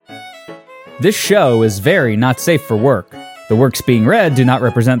This show is very not safe for work. The works being read do not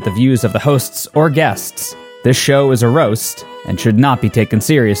represent the views of the hosts or guests. This show is a roast and should not be taken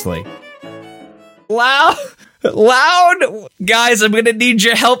seriously. Loud, guys, I'm gonna need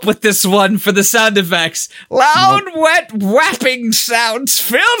your help with this one for the sound effects. Loud, wet, whapping sounds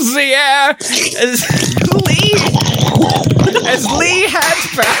fills the air as Lee had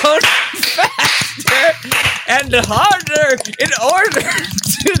found faster and harder in order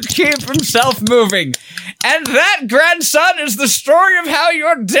to keep himself moving. And that, grandson, is the story of how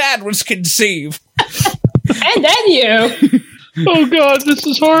your dad was conceived. And then you. Oh god, this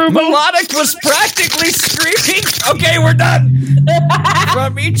is horrible. Melodic was practically screaming, okay, we're done.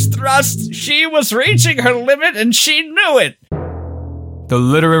 From each thrust, she was reaching her limit and she knew it. The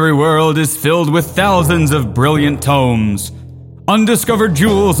literary world is filled with thousands of brilliant tomes, undiscovered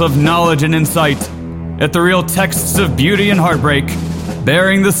jewels of knowledge and insight, ethereal texts of beauty and heartbreak,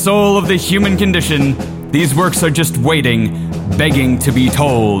 bearing the soul of the human condition. These works are just waiting, begging to be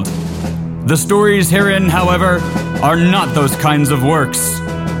told. The stories herein, however, are not those kinds of works.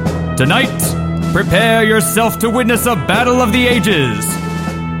 Tonight, prepare yourself to witness a battle of the ages.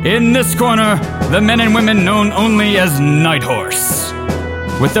 In this corner, the men and women known only as Night Horse.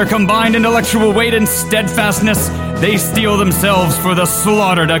 With their combined intellectual weight and steadfastness, they steel themselves for the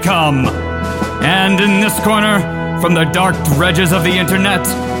slaughter to come. And in this corner, from the dark dredges of the internet,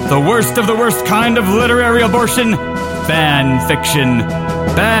 the worst of the worst kind of literary abortion, fan fiction.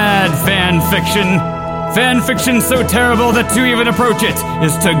 Bad fan fiction. Fan fiction so terrible that to even approach it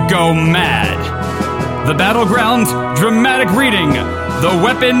is to go mad. The battleground, dramatic reading. The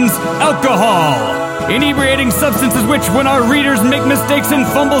weapons, alcohol. Inebriating substances which, when our readers make mistakes and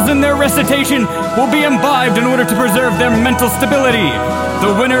fumbles in their recitation, will be imbibed in order to preserve their mental stability.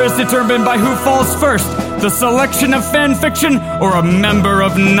 The winner is determined by who falls first, the selection of fan fiction or a member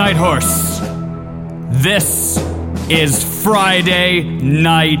of Night Horse. This is Friday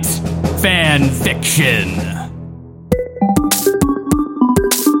Night Fan Fiction.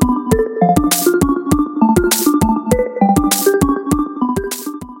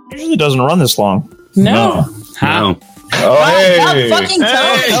 Usually doesn't run this long. No. Huh? Oh, hey. Stop fucking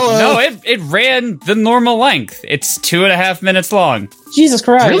telling. No, it ran the normal length. It's 2.5 minutes long. Jesus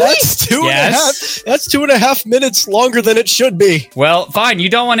Christ. Really? That's 2.5. That's 2.5 minutes longer than it should be. Well, fine. You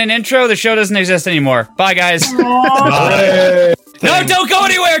don't want an intro? The show doesn't exist anymore. Bye, guys. Hey. No, don't go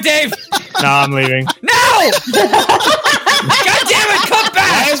anywhere, Dave! No, I'm leaving. No! God damn it, come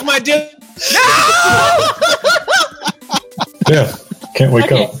back! Why is my dick? No! Yeah, can't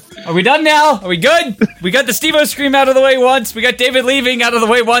wake up. Are we done now? Are we good? We got the Steve-O scream out of the way once. We got David leaving out of the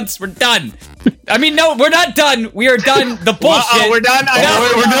way once. We're done. I mean, no, we're not done. We are done. The bullshit. We're done.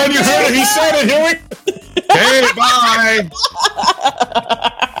 We're done. You heard it. He said it. Here we. Hey, bye.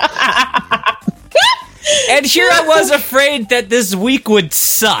 And here I was afraid that this week would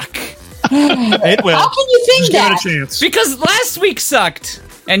suck. It will. How can you think Just give that? it a chance. Because last week sucked.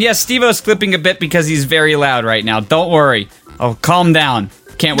 And yes, Steve-O's clipping a bit because he's very loud right now. Don't worry. I'll calm down.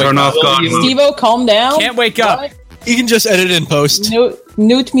 Can't wake Turn up. off God mode. Steve-O, calm down. Can't wake up. What? You can just edit in post.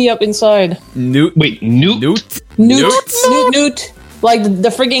 Newt me up inside. Newt. Wait, Newt? Newt? Newt. Like the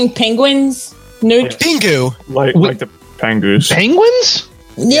frigging penguins. Newt. Pingu. Like the penguins. Penguins?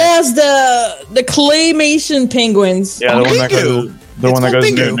 Yes, the claymation penguins. Yeah, the one that Pingu. goes. The one that called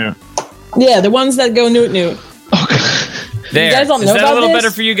goes Pingu. Newt. Yeah, the ones that go Newt. There. You guys don't Is know that about a little this?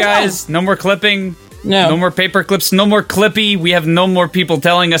 better for you guys? No more clipping? No. No more paper clips? No more Clippy? We have no more people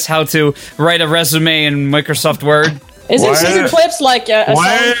telling us how to write a resume in Microsoft Word? Isn't Why- Super Clips like a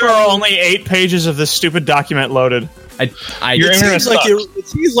Why song are from- only 8 pages of this stupid document loaded? I Your It internet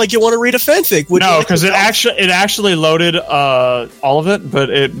seems like you want to read a fanfic. Would No, you because it actually loaded all of it, but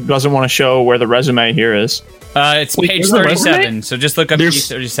it doesn't want to show where the resume here is. it's Wait, page there's a 37, resume? so just look up page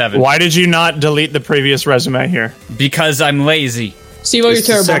 37. Why did you not delete the previous resume here? Because I'm lazy. Steve-O, you're It's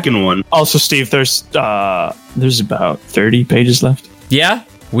the terrible. second one. Also, Steve, there's about 30 pages left. Yeah?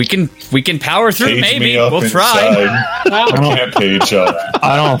 We can power through, Page maybe. me up We'll try. inside. I can't page up.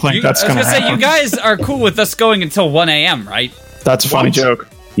 I don't think that's I was gonna gonna say, happen. you guys are cool with us going until 1 a.m., right? That's a funny What? joke.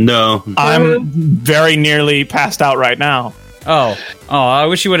 No. I'm very nearly passed out right now. Oh, I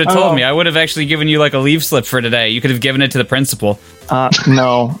wish you would have told me. I would have actually given you like a leave slip for today. You could have given it to the principal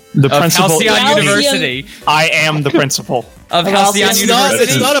No, the of principal. Halcyon Halcyon- University. I am the principal. Of Halcyon Halcyon University.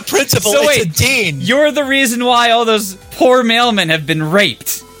 It's not a principal. So it's wait, a dean. You're the reason why all those poor mailmen have been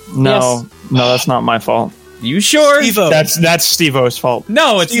raped. No, that's not my fault. You sure? Steve-O. That's Steve-O's fault.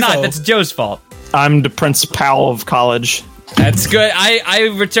 No, it's Steve-O. not. That's Joe's fault. I'm the principal of college. That's good.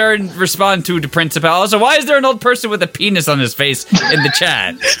 I respond to the principal. So why is there an old person with a penis on his face in the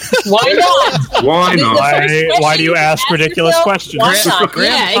chat? Why not? Why not? Why do you ask ridiculous questions? Why not?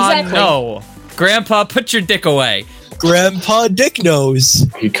 Grandpa, Yeah, exactly. no. Grandpa, put your dick away. Grandpa Dick Nose.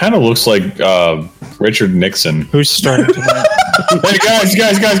 He kind of looks like Richard Nixon. Who's starting tonight? Hey guys!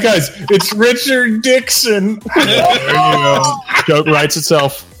 It's Richard Dixon. There you go. Joke writes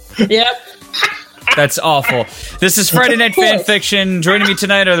itself. Yep. That's awful. This is Friday Night Fan Fiction. Joining me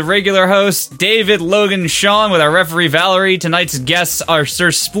tonight are the regular hosts, David, Logan, Sean, with our referee, Valerie. Tonight's guests are Sir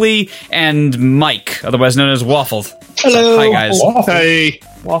Splee and Mike, otherwise known as Waffled. Hello. Hi, guys. Hey.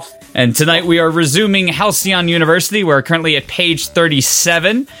 And tonight we are resuming Halcyon University. We're currently at page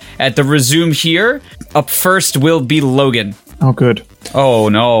 37 at the resume here. Up first will be Logan. Oh, good. Oh,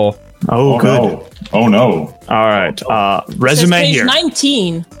 no. Oh, good. No. Oh no. All right. Says Resume page here.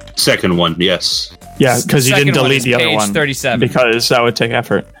 19. Second one, yes. Yeah, because you Second didn't one delete is the other page one. 37. Because that would take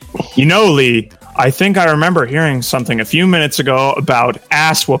effort. You know, Lee, I think I remember hearing something a few minutes ago about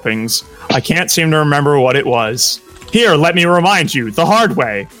ass whoopings. I can't seem to remember what it was. Here, let me remind you, the hard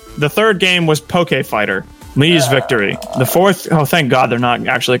way. The third game was Poke Fighter, Lee's victory. The fourth, oh, thank God they're not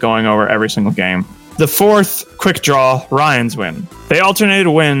actually going over every single game. The fourth, Quick Draw, Ryan's win. They alternated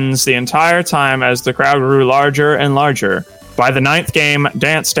wins the entire time as the crowd grew larger and larger. By the ninth game,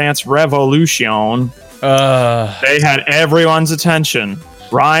 Dance Dance Revolution, they had everyone's attention.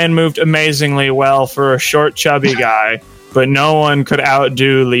 Ryan moved amazingly well for a short, chubby guy, but no one could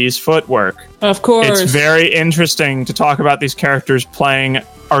outdo Lee's footwork. Of course. It's very interesting to talk about these characters playing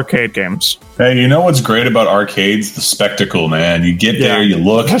arcade games. Hey, you know what's great about arcades? The spectacle, man. You get there, you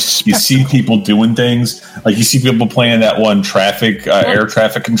look, you see people doing things. Like you see people playing that one air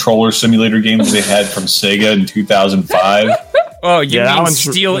traffic controller simulator game that they had from Sega in 2005. Oh, you that mean one's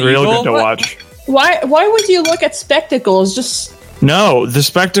Steel real Eagle? good to watch. Why would you look at spectacles? Just No, the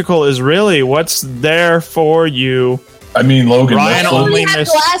spectacle is really what's there for you. I mean, Logan, Ryan that's only have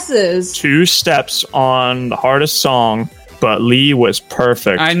missed glasses. 2 steps on the hardest song, but Lee was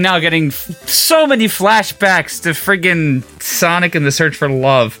perfect. I'm now getting so many flashbacks to friggin' Sonic and the Search for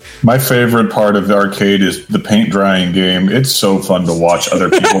Love. my favorite part of the arcade is the paint drying game. It's so fun to watch other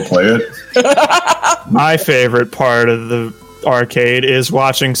people play it. My favorite part of the arcade is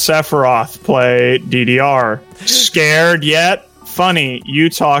watching Sephiroth play DDR. Scared yet? Funny, you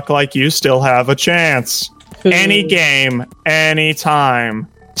talk like you still have a chance. Any game, anytime.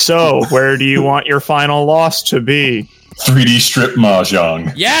 So, where do you want your final loss to be? 3D strip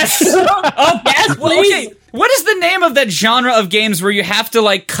mahjong. Yes! Oh, Yes, well, please. okay. What is the name of that genre of games where you have to,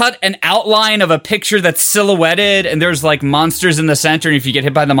 like, cut an outline of a picture that's silhouetted and there's, like, monsters in the center, and if you get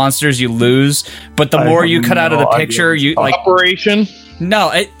hit by the monsters, you lose? But the more you cut out of the picture, you, like... Operation.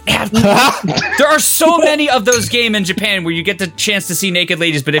 No, there are so many of those games in Japan where you get the chance to see naked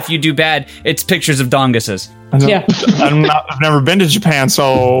ladies, but if you do bad, it's pictures of donguses. Yeah. I've never been to Japan,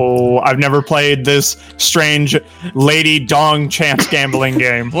 so I've never played this strange Lady Dong chance gambling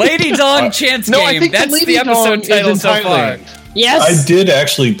game. Lady Dong Chance No, I Game. think That's Lady the episode Dong is title in so far. Thailand. Yes. I did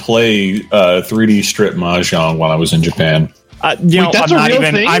actually play 3D strip mahjong while I was in Japan. that's a real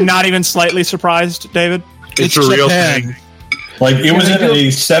thing? I'm not even slightly surprised, David. It's a real thing. Like, it was in a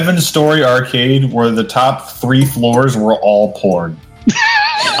 7-story arcade where the top 3 floors were all porn.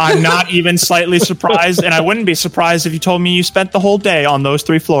 I'm not even slightly surprised, and I wouldn't be surprised if you told me you spent the whole day on those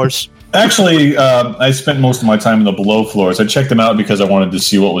 3 floors. Actually, I spent most of my time in the below floors. I checked them out because I wanted to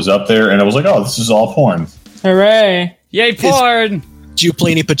see what was up there, and I was like, oh, this is all porn. Hooray. Yay, porn! Do you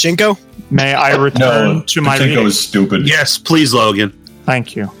play any pachinko? May I return No, to my Pachinko reading? is stupid. Yes, please, Logan.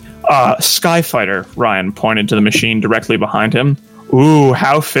 Thank you. Skyfighter, Ryan pointed to the machine directly behind him. Ooh,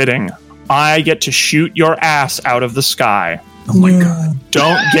 how fitting. I get to shoot your ass out of the sky. Oh my god.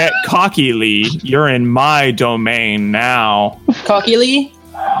 Don't get cocky, Lee. You're in my domain now. Cocky Lee?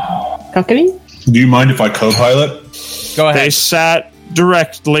 Cocky? Do you mind if I co-pilot? Go They ahead. sat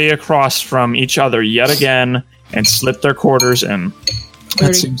directly across from each other yet again and slipped their quarters in. That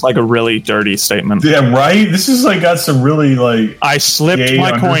Dirty. seems like a really dirty statement. Yeah, right? This is like got some really like... I slipped Gay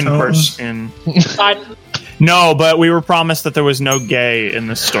my coin undertones? purse in. No, but we were promised that there was no gay in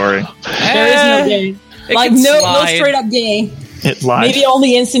this story. There is no gay. It Like, can no slide. straight up gay. It lied. Maybe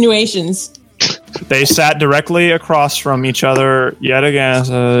only insinuations. They sat directly across from each other yet again.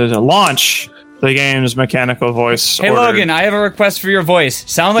 Launch the game's mechanical voice. Hey, ordered. Logan, I have a request for your voice.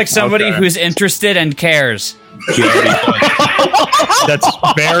 Sound like somebody Okay. who's interested and cares. That's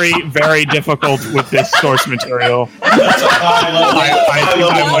very, very difficult with this source material. That's a high level. I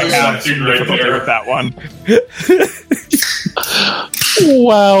think I might voice have acting some right difficulty there. with that one.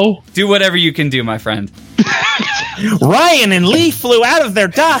 Wow. Do whatever you can do, my friend. Ryan and Lee flew out of their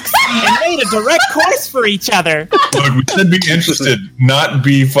docks and made a direct course for each other. Look, we should be interested, not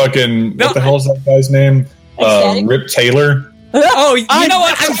be fucking. What the hell is that guy's name? Rip Taylor. Oh, you know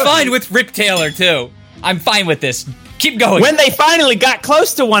what? I'm fine with Rip Taylor too. I'm fine with this. Keep going. When they finally got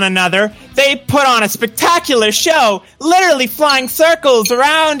close to one another, they put on a spectacular show, literally flying circles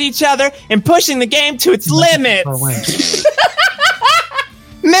around each other and pushing the game to its limits.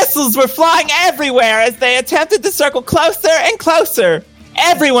 Missiles were flying everywhere as they attempted to circle closer and closer.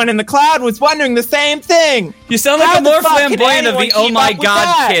 Everyone in the cloud was wondering the same thing. You sound like a more flamboyant of the Oh My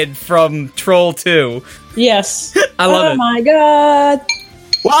God kid from Troll 2. Yes. I love it. Oh my God.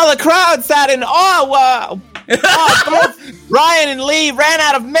 While the crowd sat in awe, both Ryan and Lee ran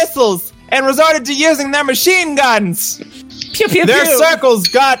out of missiles and resorted to using their machine guns. Pew, pew, Their pew. circles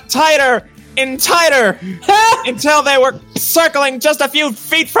got tighter and tighter until they were circling just a few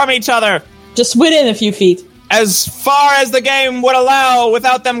feet from each other. Just within a few feet. As far as the game would allow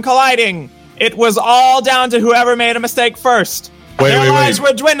without them colliding. It was all down to whoever made a mistake first. Their lives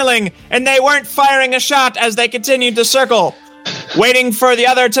were dwindling, and they weren't firing a shot as they continued to circle, waiting for the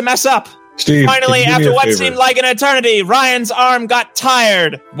other to mess up. Steve, finally, after what seemed like an eternity, Ryan's arm got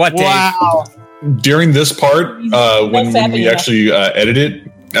tired. What, Dave? Wow. During this part, when we actually edit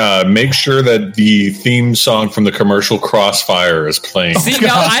it, make sure that the theme song from the commercial Crossfire is playing. See,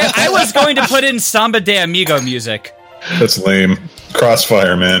 now, I was going to put in Samba de Amigo music. That's lame.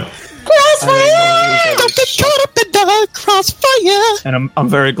 Crossfire, man. Crossfire. And I'm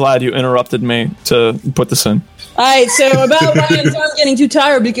very glad you interrupted me to put this in. Alright, so about Ryan's arm getting too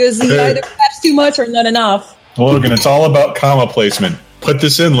tired because he either claps too much or not enough. Logan, it's all about comma placement. Put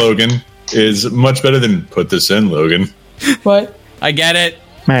this in, Logan, is much better than put this in, Logan. What? I get it.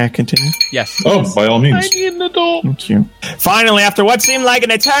 May I continue? Yes. Oh, by all means. Thank you. Finally, after what seemed like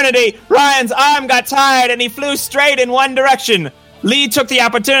an eternity, Ryan's arm got tired and he flew straight in one direction. Lee took the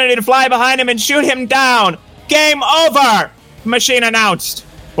opportunity to fly behind him and shoot him down. Game over, the machine announced.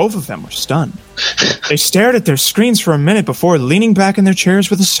 Both of them were stunned. They stared at their screens for a minute before leaning back in their chairs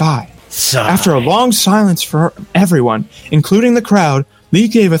with a sigh. After a long silence for everyone, including the crowd, Lee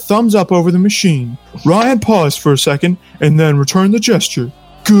gave a thumbs up over the machine. Ryan paused for a second and then returned the gesture.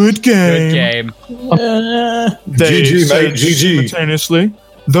 Good game. Good game. They GG, said mate, GG. simultaneously.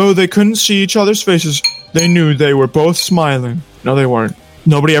 Though they couldn't see each other's faces, they knew they were both smiling. No, they weren't.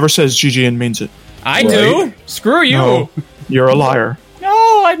 Nobody ever says GG and means it. I do. Screw you. No, you're a liar.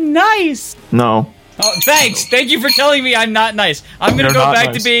 No, I'm nice. No. Oh, thanks. Thank you for telling me I'm not nice. I'm going to You're go not back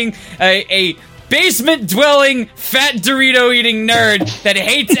nice. to being a basement-dwelling, fat Dorito-eating nerd that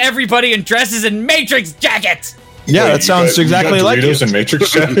hates everybody and dresses in Matrix jackets. Yeah, that sounds exactly like you. Doritos and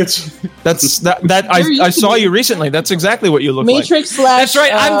Matrix jackets. I saw you recently. That's exactly what you look Matrix like. slash. That's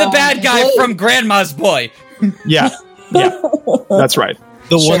right. I'm the bad guy Blade. from Grandma's Boy. Yeah, that's right.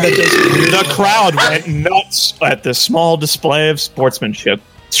 The one that does. The crowd went nuts at this small display of sportsmanship.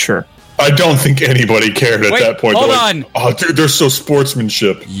 Sure. I don't think anybody cared at Wait, that point. hold They're like, on. oh, dude, they're so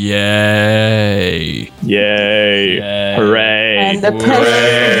sportsmanship. Yay. Yay. Hooray. And the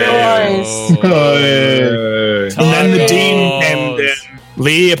peasant rejoice. And then the dean came in.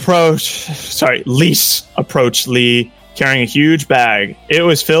 Lise approached Lee carrying a huge bag. It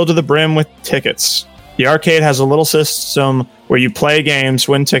was filled to the brim with tickets. The arcade has a little system where you play games,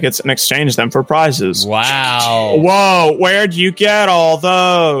 win tickets, and exchange them for prizes. Wow. Whoa, where'd you get all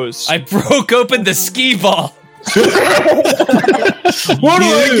those? I broke open the skee ball. What do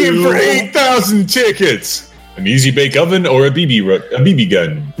I get for 8,000 tickets? An easy bake oven or a BB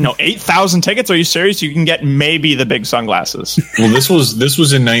gun? No, 8,000 tickets? Are you serious? You can get maybe the big sunglasses. Well, this was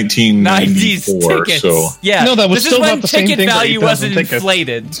in 1994, 90s tickets. so Yeah. No, that was this still is when not the same ticket thing for value 8,000 wasn't tickets.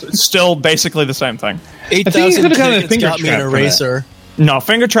 inflated. It's still basically the same thing. 8,000 could've gotten a tickets finger got me an trap for that. eraser. No,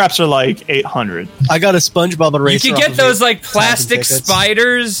 finger traps are like 800. I got a SpongeBob You eraser. could off get of those 8,000 like plastic tickets.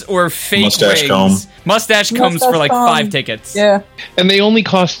 spiders or fake Mustache wigs. comb. Mustache combs for like 5 tickets. Yeah. And they only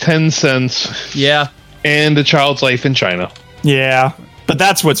cost 10 cents. Yeah. And a child's life in China. Yeah, but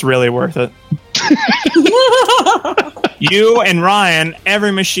that's what's really worth it. You and Ryan,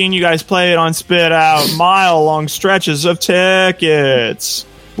 every machine you guys played on spit out mile-long stretches of tickets.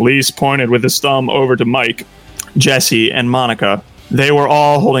 Lise pointed with his thumb over to Mike, Jesse, and Monica. They were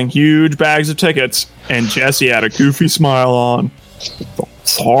all holding huge bags of tickets, and Jesse had a goofy smile on.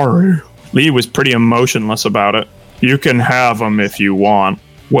 Sorry. Lee was pretty emotionless about it. You can have them if you want.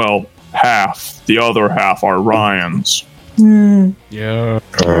 Well, half. The other half are Ryan's. Yeah.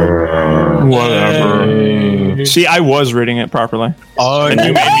 Whatever. See, I was reading it properly. Oh, And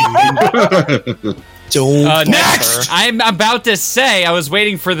you made me. Don't. Next! I'm about to say, I was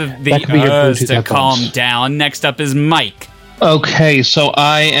waiting for the That could be your uhs Bluetooth to headphones. calm down. Next up is Mike. Okay, so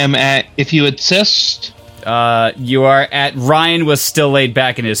I am at, if you insist. You are at Ryan was still laid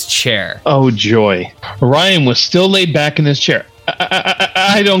back in his chair. Oh, joy. Ryan was still laid back in his chair.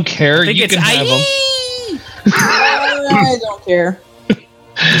 I don't care. I think You it's can have him. I don't care.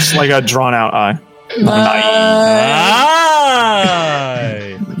 It's like a drawn out eye.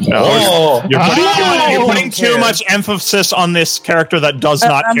 Oh. You're putting too much emphasis on this character that does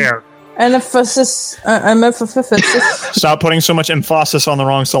not care. Emphasis. Emphasis. Stop putting so much emphasis on the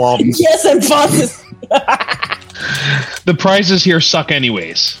wrong syllables. Yes, emphasis. The prizes here suck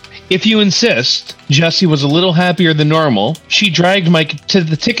anyways. If you insist, Jessie was a little happier than normal. She dragged Mike to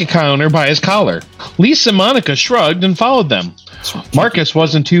the ticket counter by his collar. Lisa and Monica shrugged and followed them. Marcus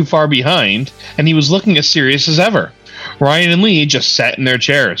wasn't too far behind, and he was looking as serious as ever. Ryan and Lee just sat in their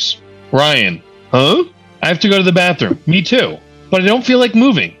chairs. Ryan, huh? I have to go to the bathroom. Me too. But I don't feel like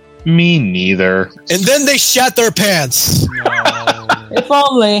moving. Me neither. And then they shat their pants. If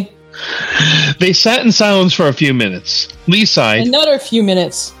only. They sat in silence for a few minutes. Lee sighed. Another few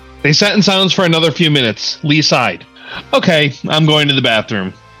minutes. They sat in silence for another few minutes. Lee sighed. Okay, I'm going to the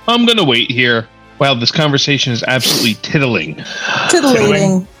bathroom. I'm going to wait here. Wow, this conversation is absolutely tittling.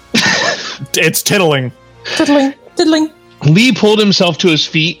 Titillating. It's tittling. Tittling. Tittling. Lee pulled himself to his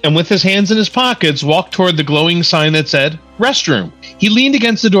feet and with his hands in his pockets walked toward the glowing sign that said, restroom. He leaned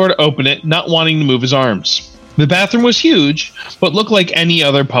against the door to open it, not wanting to move his arms. The bathroom was huge, but looked like any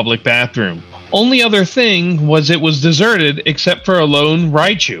other public bathroom. Only other thing was it was deserted except for a lone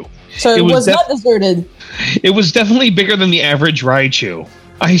Raichu. So it was not deserted. It was definitely bigger than the average Raichu.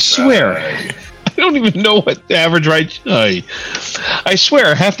 I swear. I don't even know what the average Raichu... I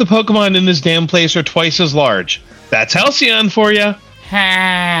swear, half the Pokemon in this damn place are twice as large. That's Halcyon for you.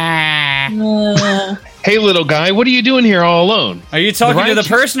 Hey, little guy, what are you doing here all alone? Are you talking to the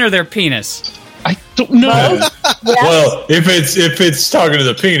person or their penis? I don't know. Well, if it's talking to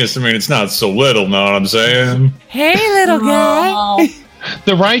the penis, I mean, it's not so little, know what I'm saying? Hey, little guy.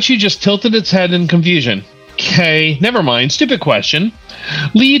 The Raichu just tilted its head in confusion. Okay, never mind. Stupid question.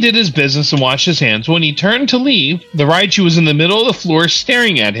 Lee did his business and washed his hands. When he turned to leave, the Raichu was in the middle of the floor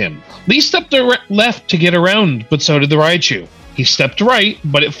staring at him. Lee stepped left to get around, but so did the Raichu. He stepped right,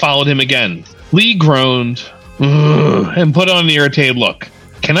 but it followed him again. Lee groaned and put on an irritated look.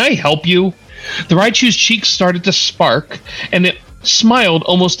 Can I help you? The Raichu's cheeks started to spark, and it smiled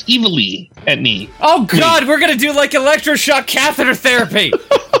almost evilly at me. Oh, God, we're going to do like electroshock catheter therapy.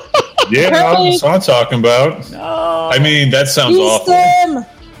 Yeah, that's what I'm talking about. No. I mean, that sounds awful.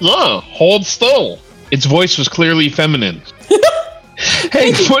 Hold still. Its voice was clearly feminine.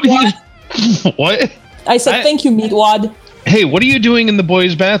 Hey, what are you... What? I said thank you, Meatwad. Hey, what are you doing in the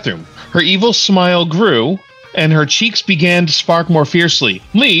boys' bathroom? Her evil smile grew, and her cheeks began to spark more fiercely.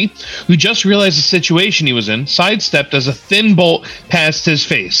 Lee, who just realized the situation he was in, sidestepped as a thin bolt passed his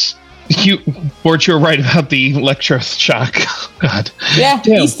face. You were right about the electroshock. God. Yeah,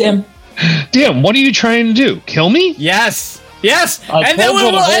 beast him. Damn, what are you trying to do? Kill me? Yes. And then we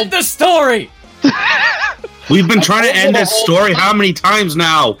will end the story. We've been trying to end this story how many times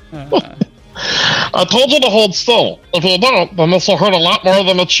now? I told you to hold still. If you don't, then this will hurt a lot more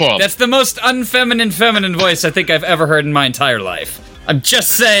than it should. That's the most unfeminine feminine voice I think I've ever heard in my entire life. I'm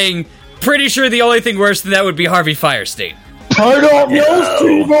just saying, pretty sure the only thing worse than that would be Harvey Firestein. I don't know,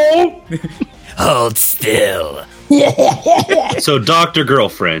 Steve-O! Hold still. So, Dr.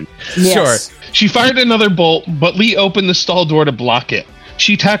 Girlfriend. Yes. Sure. She fired another bolt, but Lee opened the stall door to block it.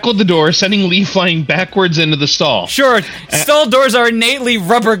 She tackled the door, sending Lee flying backwards into the stall. Sure, stall doors are innately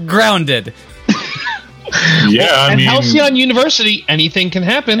rubber grounded. Yeah, I mean... Halcyon University, anything can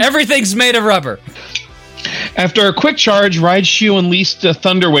happen. Everything's made of rubber. After a quick charge, Raichu unleashed a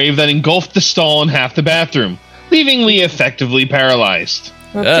thunder wave that engulfed the stall and half the bathroom, leaving Lee effectively paralyzed.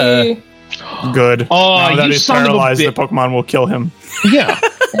 Okay. Good. Oh, now that you he's son of a paralyzed, the bitch. Pokemon will kill him. Yeah.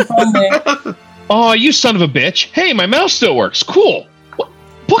 Oh, you son of a bitch. Hey, my mouse still works. Cool.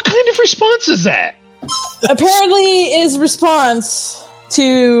 What kind of response is that? Apparently, his response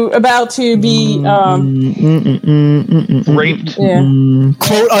to about to be raped. Yeah.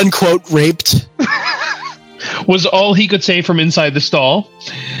 Quote unquote raped. Was all he could say from inside the stall.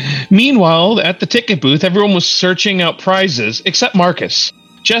 Meanwhile, at the ticket booth, everyone was searching out prizes, except Marcus.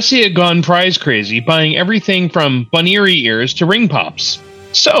 Jessie had gone prize crazy, buying everything from bunny ears to ring pops.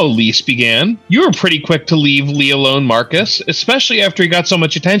 So, Lise began, you were pretty quick to leave Lee alone, Marcus, especially after he got so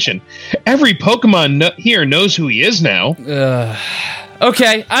much attention. Every Pokemon here knows who he is now.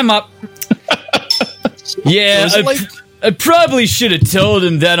 Okay, I'm up. Yeah, I probably should have told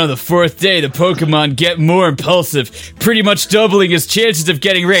him that on the 4th day the Pokemon get more impulsive, pretty much doubling his chances of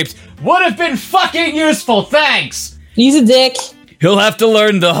getting raped. Would have been fucking useful, thanks! He's a dick. He'll have to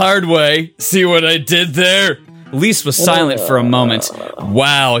learn the hard way. See what I did there? Lise was silent for a moment.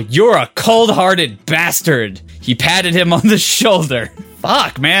 Wow, you're a cold-hearted bastard. He patted him on the shoulder.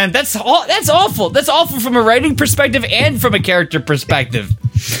 Fuck, man, that's awful. That's awful from a writing perspective and from a character perspective.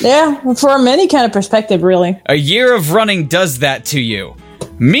 Yeah, from any kind of perspective, really. A year of running does that to you.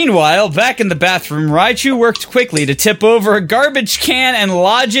 Meanwhile, back in the bathroom, Raichu worked quickly to tip over a garbage can and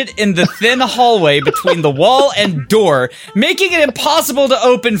lodge it in the thin hallway between the wall and door, making it impossible to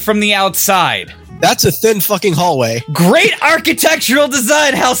open from the outside. That's a thin fucking hallway. Great architectural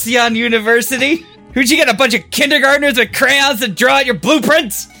design, Halcyon University! Who'd you get, a bunch of kindergartners with crayons to draw out your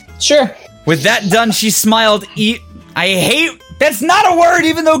blueprints? Sure. With that done, she smiled. That's not a word,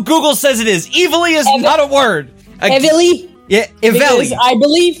 even though Google says it is. Evilly is not a word. Heavily? Yeah, Iveli. Because I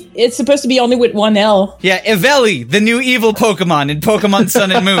believe it's supposed to be only with one L. Yeah, Iveli, the new evil Pokemon in Pokemon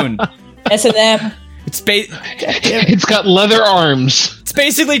Sun and Moon. S&M. It's got leather arms. It's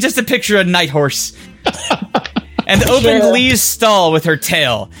basically just a picture of a night horse. And opened Lee's stall with her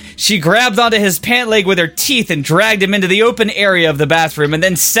tail. She grabbed onto his pant leg with her teeth and dragged him into the open area of the bathroom and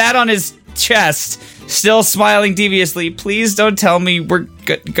then sat on his chest, still smiling deviously. Please don't tell me we're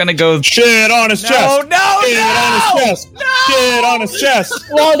gonna go... Shit on his chest! No! Shit on his chest! No! Shit on his chest!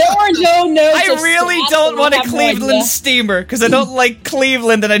 Well, there were no notes. I really don't want a Cleveland steamer, because I don't like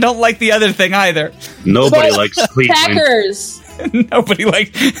Cleveland and I don't like the other thing either. Nobody likes Cleveland. Packers. Nobody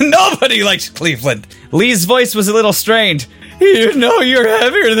likes Cleveland. Lee's voice was a little strained. You know you're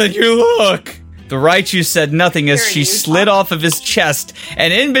heavier than you look. The Raichu said nothing as she slid off of his chest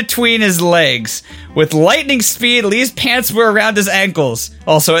and in between his legs. With lightning speed, Lee's pants were around his ankles.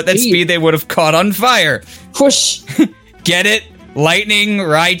 Also, at that speed, they would have caught on fire. Whoosh. Get it? Lightning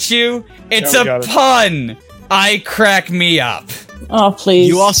Raichu? It's a pun. I crack me up. Oh, please.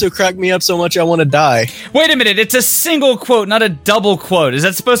 You also crack me up so much I want to die. Wait a minute, it's a single quote, not a double quote. Is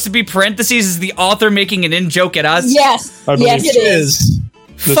that supposed to be parentheses? Is the author making an in-joke at us? Yes. Yes, it is.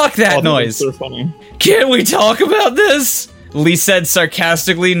 Fuck that noise. So funny. Can't we talk about this? Lee said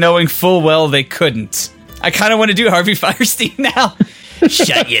sarcastically, knowing full well they couldn't. I kind of want to do Harvey Fierstein now.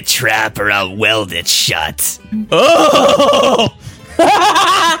 Shut your trap or I'll weld it shut. Oh!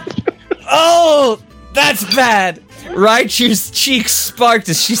 Oh! That's bad. Raichu's cheeks sparked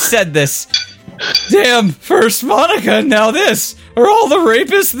as she said this. Damn, first Monica, now this. Are all the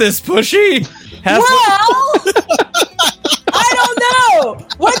rapists this pushy? Well, I don't know.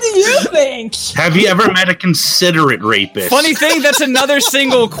 What do you think? Have you ever met a considerate rapist? Funny thing, that's another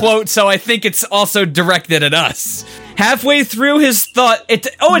single quote, so I think it's also directed at us. Halfway through his thought,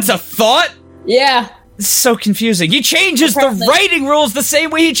 it's a thought? Yeah. It's so confusing. He changes the writing rules the same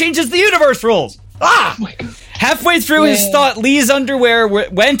way he changes the universe rules. Ah! Oh my God. Halfway through his thought, Lee's underwear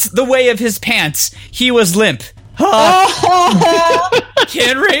went the way of his pants. He was limp. Can't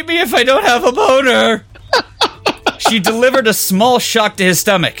rape me if I don't have a boner. She delivered a small shock to his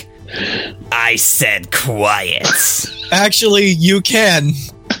stomach. I said quiet. Actually, you can.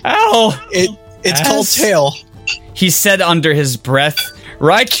 Ow! It's called tail. He said under his breath.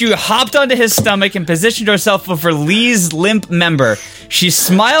 Raichu hopped onto his stomach and positioned herself over Lee's limp member. She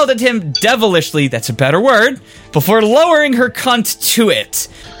smiled at him devilishly, that's a better word, before lowering her cunt to it.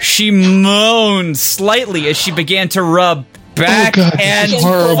 She moaned slightly as she began to rub back and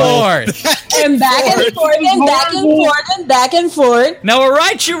forth. And back and forth and back and forth and back and forth. Now, a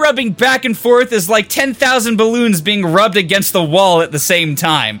Raichu rubbing back and forth is like 10,000 balloons being rubbed against the wall at the same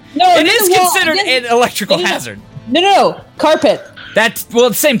time. No, it is considered an electrical hazard. No, carpet.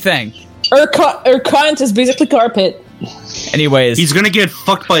 Same thing. Or cunt is basically carpet. Anyways. He's gonna get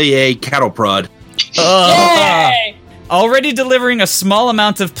fucked by a cattle prod. Yay! Already delivering a small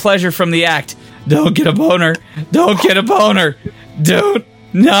amount of pleasure from the act. Don't get a boner. Don't get a boner. Don't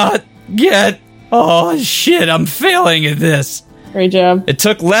not get... Oh, shit, I'm failing at this. Great job. It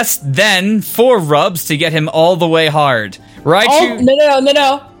took less than 4 rubs to get him all the way hard. Raichu...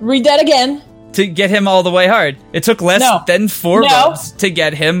 No. Read that again. To get him all the way hard. It took less than 4 rubs to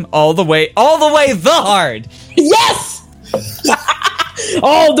get him all the way the hard. Yes!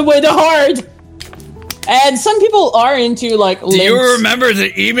 All the way the hard. And some people are into, like, Do you remember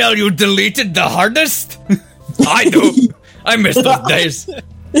the email you deleted the hardest? I do. I miss those days.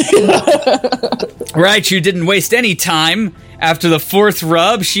 Raichu didn't waste any time. After the 4th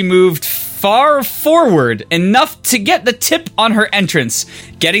rub, she moved far forward, enough to get the tip on her entrance.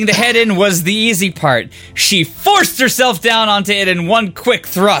 Getting the head in was the easy part. She forced herself down onto it in one quick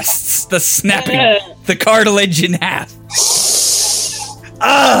thrust, the snapping the cartilage in half.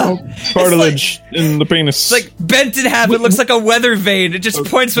 Cartilage in the penis. It's like bent in half. It looks like a weather vane. It just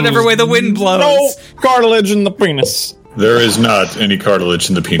points whatever way the wind blows. No cartilage in the penis. There is not any cartilage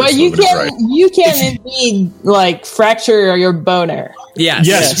in the penis. But you can indeed like fracture your boner.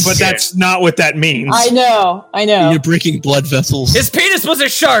 Yes, but that's not what that means. I know. You're breaking blood vessels. His penis was a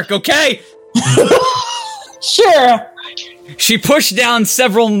shark, okay? Sure. She pushed down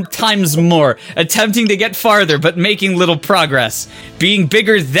several times more, attempting to get farther, but making little progress. Being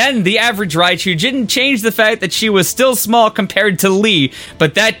bigger than the average Raichu didn't change the fact that she was still small compared to Lee,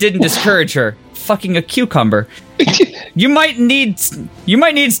 but that didn't discourage her. Fucking a cucumber. You might need some lube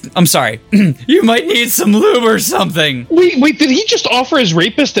or something. Wait, did he just offer his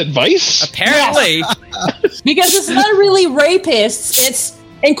rapist advice? Apparently. Because it's not really rapists, it's,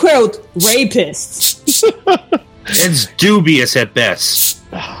 in quote, rapists. It's dubious at best.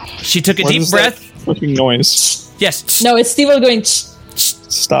 She took a What deep is breath. that fucking noise. Yes. No, it's Steve going,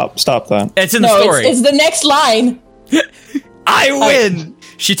 Stop that. It's in the story. It's the next line. I win!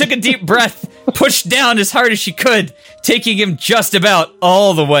 She took a deep breath, pushed down as hard as she could, taking him just about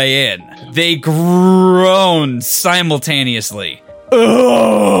all the way in. They groaned simultaneously.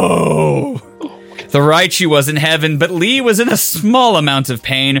 Oh! The Raichu was in heaven, but Lee was in a small amount of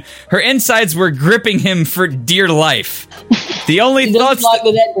pain. Her insides were gripping him for dear life. The only thoughts...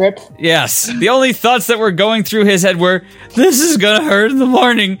 the only thoughts that were going through his head were, this is gonna hurt in the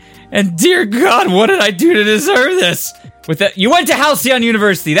morning, and dear God, what did I do to deserve this? With that, you went to Halcyon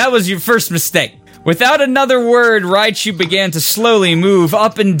University. That was your first mistake. Without another word, Raichu began to slowly move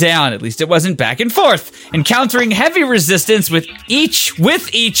up and down. At least it wasn't back and forth, encountering heavy resistance with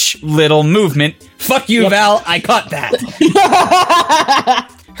each little movement. Fuck you, Val. I caught that.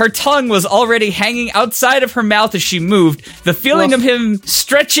 Her tongue was already hanging outside of her mouth as she moved. The feeling of him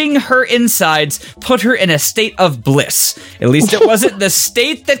stretching her insides put her in a state of bliss. At least it wasn't the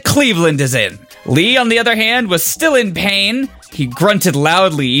state that Cleveland is in. Lee, on the other hand, was still in pain. He grunted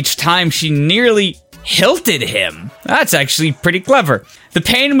loudly each time she nearly hilted him. That's actually pretty clever. The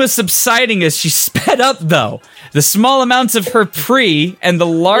pain was subsiding as she sped up, though. The small amounts of her pre and the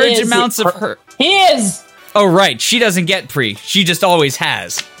large amounts of her... His! Oh, right. She doesn't get pre. She just always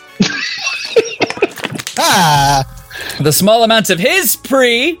has. The small amounts of his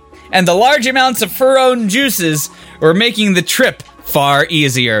pre and the large amounts of her own juices were making the trip far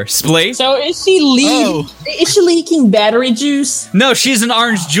easier. Splee? So is she leaking battery juice? No, she's an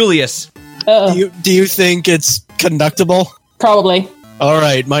Orange Julius. Do you think it's conductible? Probably. All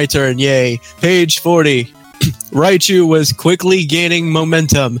right, my turn. Yay. Page 40. Raichu was quickly gaining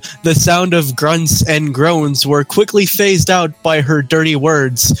momentum. The sound of grunts and groans were quickly phased out by her dirty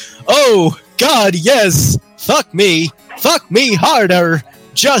words. Oh, God, yes! Fuck me! Fuck me harder!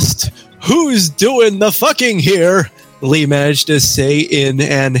 Just who's doing the fucking here? Lee managed to say in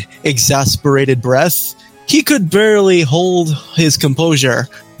an exasperated breath. He could barely hold his composure.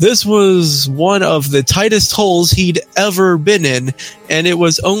 This was one of the tightest holes he'd ever been in, and it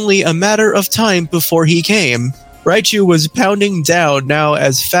was only a matter of time before he came. Raichu was pounding down now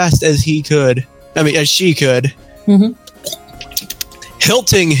as fast as she could. Mm-hmm.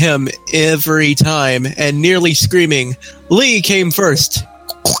 Hilting him every time and nearly screaming. Lee came first.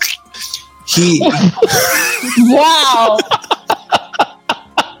 Wow!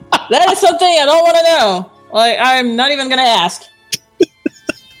 That is something I don't want to know. Like, I'm not even gonna ask.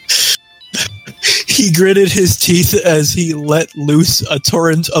 He gritted his teeth as he let loose a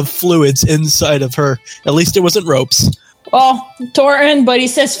torrent of fluids inside of her. At least it wasn't ropes. Well, torrent, but he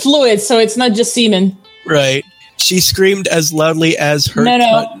says fluids, so it's not just semen. Right. She screamed as loudly as her...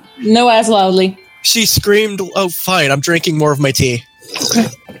 No, as loudly. She screamed... Oh, fine, I'm drinking more of my tea.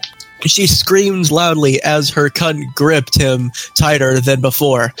 She screamed loudly as her cunt gripped him tighter than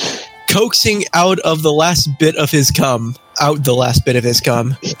before, coaxing out the last bit of his cum.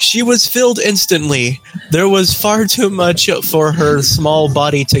 She was filled instantly. There was far too much for her small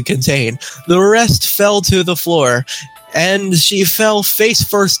body to contain. The rest fell to the floor, and she fell face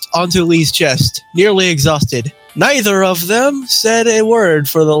first onto Lee's chest, nearly exhausted. Neither of them said a word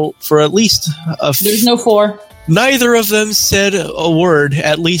for at least There's no four. Neither of them said a word,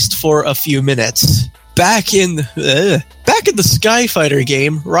 at least for a few minutes. Back in the Sky Fighter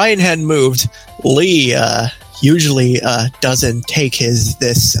game, Ryan had moved. Lee usually doesn't take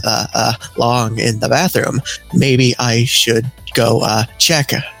this long in the bathroom. Maybe I should go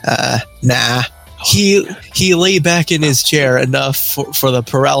check. Nah. He lay back in his chair enough for the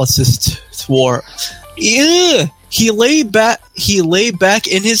paralysis to war. Ew. He lay back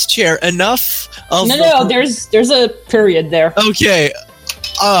in his chair enough of No, there's a period there. Okay.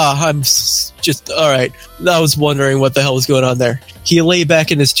 I'm just alright. I was wondering what the hell was going on there. He lay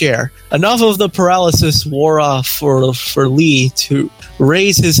back in his chair. Enough of the paralysis wore off for Lee to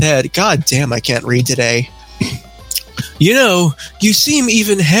raise his head. God damn, I can't read today. You know, you seem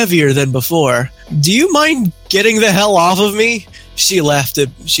even heavier than before. Do you mind getting the hell off of me? She laughed a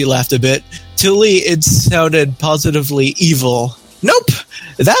bit. To Lee, it sounded positively evil. Nope,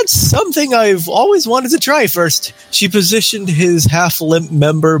 that's something I've always wanted to try first. She positioned his half-limp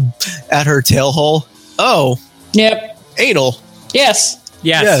member at her tail hole. Oh. Yep. Anal. Yes.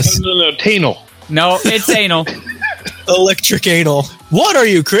 Yes. No, Tanal. No, it's anal. Electric anal. What, are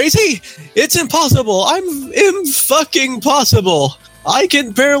you crazy? It's impossible. I'm fucking possible. I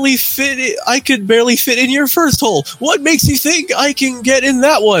could barely fit in your first hole. What makes you think I can get in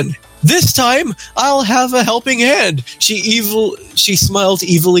that one? This time, I'll have a helping hand. She smiled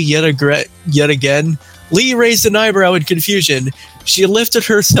evilly yet again. Lee raised an eyebrow in confusion. She lifted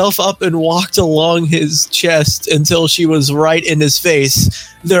herself up and walked along his chest until she was right in his face.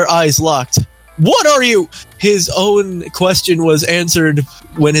 Their eyes locked. What are you? His own question was answered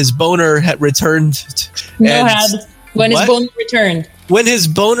when his boner had returned. When his boner returned. When his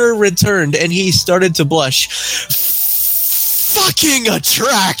boner returned and he started to blush. Fucking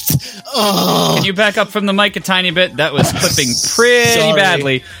attract! Ugh. Can you back up from the mic a tiny bit? That was clipping pretty Sorry.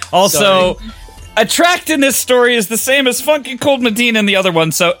 badly. Also, attract in this story is the same as Funky Cold Medina in the other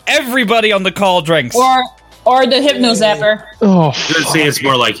one, so everybody on the call drinks. Or the Hypno Zapper. Oh, I'd say it's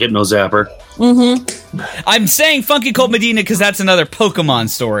more like Hypno Zapper. Mm-hmm. I'm saying Funky Cold Medina because that's another Pokemon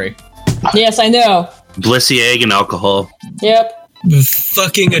story. Yes, I know. Blissey egg and alcohol. Yep.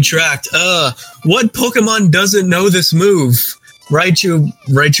 Fucking attract. What Pokemon doesn't know this move? Raichu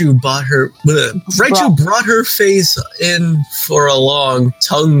brought her face in for a long,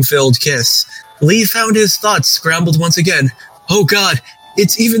 tongue-filled kiss. Lee found his thoughts scrambled once again. Oh god,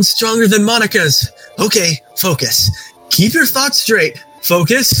 it's even stronger than Monica's. Okay, focus. Keep your thoughts straight.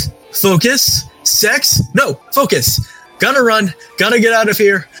 Focus. Sex? No, focus. Gotta run. Gotta get out of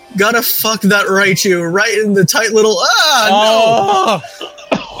here. Gotta fuck that Raichu right in the tight little... no!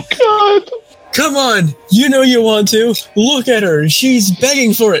 oh God. Come on, you know you want to. Look at her, she's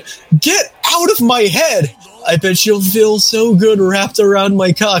begging for it. Get out of my head! I bet she'll feel so good wrapped around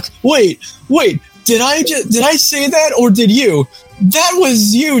my cock. Wait, did I say that or did you? That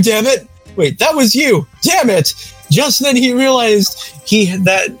was you, damn it! Wait, that was you, damn it! Just then he realized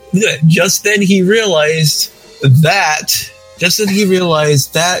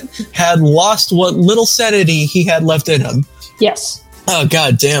that had lost what little sanity he had left in him. Yes. Oh,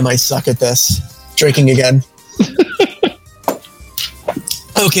 god damn, I suck at this. Drinking again.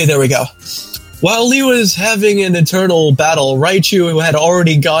 Okay, there we go. While Lee was having an eternal battle, Raichu had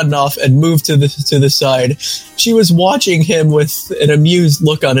already gotten off and moved to the side. She was watching him with an amused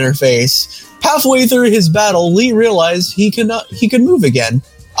look on her face. Halfway through his battle, Lee realized he could move again.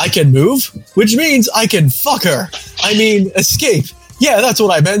 I can move? Which means I can fuck her. I mean, escape. Yeah, that's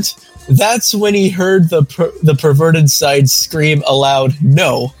what I meant. That's when he heard the perverted side scream aloud,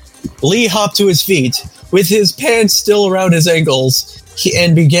 no. Lee hopped to his feet, with his pants still around his ankles,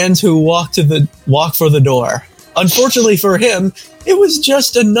 and began to walk for the door. Unfortunately for him, it was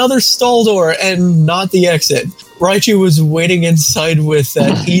just another stall door and not the exit. Raichu was waiting inside with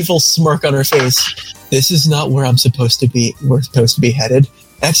that evil smirk on her face. This is not where we're supposed to be headed.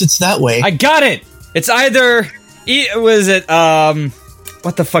 Exit's that way. I got it! It's either...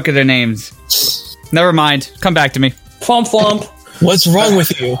 what the fuck are their names? Never mind. Come back to me. Flump. What's wrong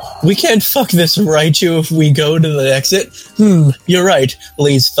with you? We can't fuck this Raichu if we go to the exit. You're right.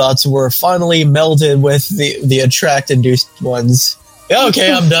 Lee's thoughts were finally melded with the attract-induced ones.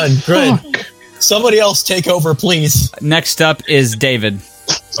 Okay, I'm done. Great. Somebody else take over, please. Next up is David.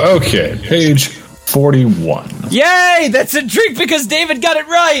 Okay, page 41. Yay! That's a drink because David got it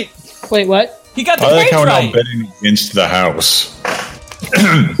right! Wait, what? He got the I like grades how we're now right! betting against the house.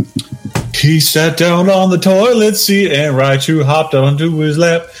 He sat down on the toilet seat and Raichu hopped onto his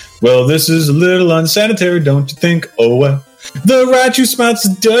lap. Well, this is a little unsanitary, don't you think? Oh, well. The Raichu smiled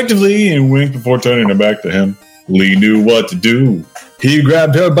seductively and winked before turning her back to him. Lee knew what to do. He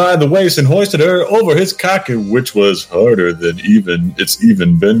grabbed her by the waist and hoisted her over his cock, which was harder than it's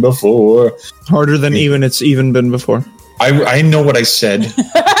even been before. Harder than it's even been before. I know what I said.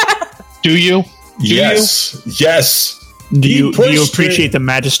 Do you? Yes. Do you appreciate the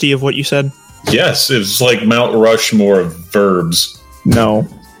majesty of what you said? Yes, it's like Mount Rushmore of verbs. No.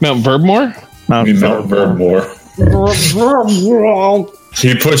 Mount Verbmore? Mount Vermore.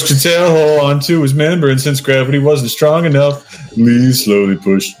 He pushed a tail hole onto his member, and since gravity wasn't strong enough, Lee slowly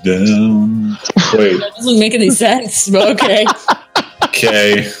pushed down. Wait. That doesn't make any sense, but okay.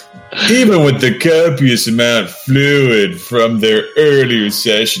 Okay. Even with the copious amount of fluid from their earlier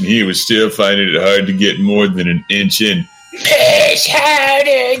session, he was still finding it hard to get more than an inch in. Push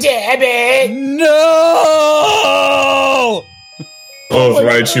harder, Debbie! No! Both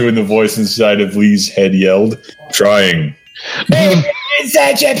Raichu and the voice inside of Lee's head yelled, trying. It's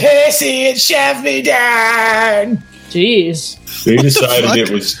such a pussy, it shoved me down! Jeez. They decided it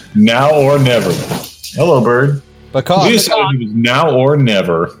was now or never. Hello, bird. They decided it was now or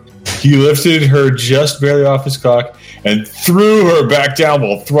never. He lifted her just barely off his cock and threw her back down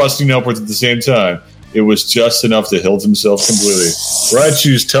while thrusting upwards at the same time. It was just enough to hilt himself completely.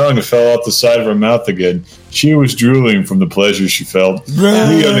 Raichu's tongue fell off the side of her mouth again. She was drooling from the pleasure she felt.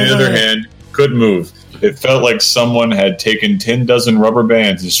 Lee, on the other hand, couldn't move. It felt like someone had taken 10 dozen rubber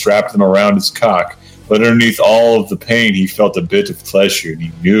bands and strapped them around his cock. But underneath all of the pain, he felt a bit of pleasure, and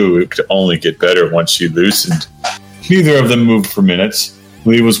he knew it could only get better once she loosened. Neither of them moved for minutes.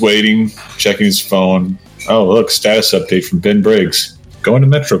 Lee was waiting, checking his phone. Oh, look, status update from Ben Briggs. Going to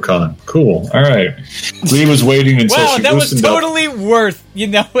MetroCon. Cool. All right. Lee was waiting until she loosened up. Wow, that was totally worth,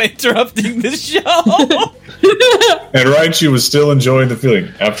 interrupting the show. And Raichu was still enjoying the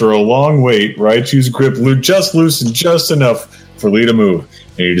feeling. After a long wait, Raichu's grip just loosened just enough for Lee to move.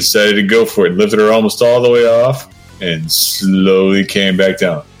 And he decided to go for it, lifted her almost all the way off, and slowly came back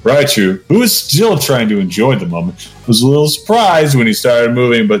down. Raichu, who was still trying to enjoy the moment, was a little surprised when he started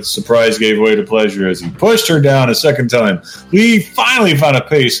moving, but surprise gave way to pleasure as he pushed her down a second time. Lee finally found a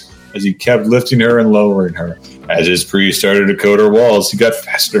pace as he kept lifting her and lowering her. As his priest started to coat her walls, he got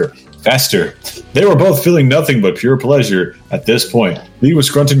faster. They were both feeling nothing but pure pleasure at this point. Lee was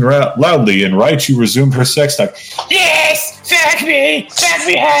grunting loudly, and Raichu resumed her sex talk. Yes! Fuck me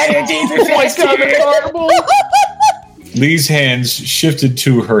harder, deeper, faster! Lee's hands shifted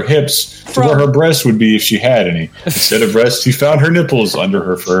to her hips, to where her breasts would be if she had any. Instead of breasts, he found her nipples under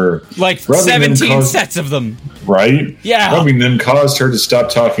her fur. Like 17 sets of them. Right? Yeah. Rubbing them caused her to stop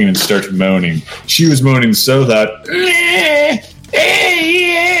talking and start moaning. She was moaning so that...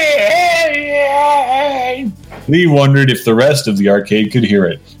 Lee wondered if the rest of the arcade could hear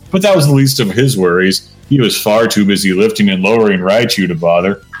it. But that was the least of his worries. He was far too busy lifting and lowering Raichu to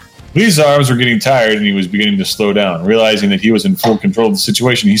bother. Lee's arms were getting tired and he was beginning to slow down. Realizing that he was in full control of the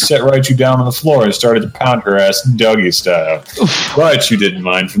situation, he set Raichu down on the floor and started to pound her ass doggy style. Raichu didn't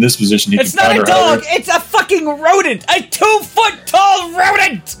mind. From this position, he could pound her. It's not a dog, it's a fucking rodent! A 2-foot tall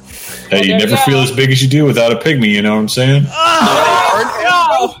rodent! Hey, you never feel as big as you do without a pygmy, you know what I'm saying?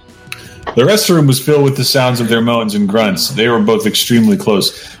 Oh, no! The rest of the room was filled with the sounds of their moans and grunts. They were both extremely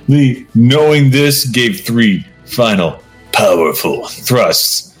close. Lee, knowing this, gave 3 final, powerful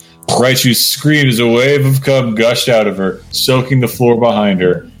thrusts. Raichu screamed as a wave of cum gushed out of her, soaking the floor behind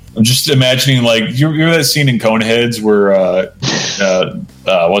her. I'm just imagining, like, you remember that scene in Coneheads where,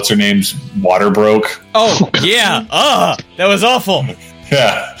 what's her name's water broke? Oh, yeah. That was awful.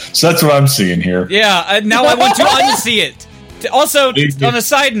 Yeah, so that's what I'm seeing here. Yeah, now I want to unsee it. Also, on a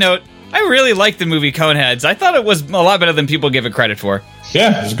side note, I really liked the movie Coneheads. I thought it was a lot better than people give it credit for.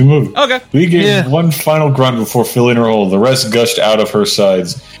 Yeah, it was a good movie. Okay. Lee gave one final grunt before filling her hole. The rest gushed out of her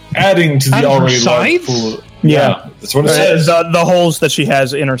sides, adding to the already large pool. Yeah, that's what it says. The holes that she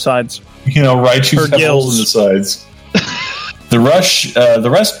has in her sides. You know, Raichu's her gills holes in the sides. The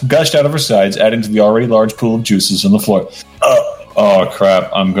rest gushed out of her sides, adding to the already large pool of juices on the floor. Oh crap,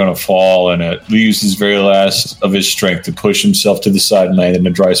 I'm gonna fall in it. Lee used his very last of his strength to push himself to the side and land in a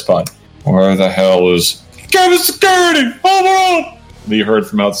dry spot. Where the hell is... Get the security! Hold on! Lee heard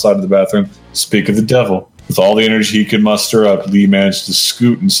from outside of the bathroom. Speak of the devil. With all the energy he could muster up, Lee managed to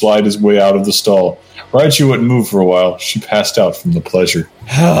scoot and slide his way out of the stall. Raichu wouldn't move for a while. She passed out from the pleasure.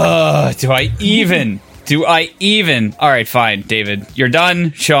 Do I even? All right, fine, David. You're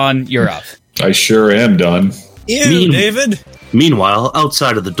done. Sean, you're up. I sure am done. Ew, David. Meanwhile,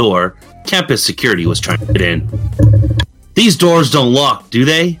 outside of the door, campus security was trying to get in. These doors don't lock, do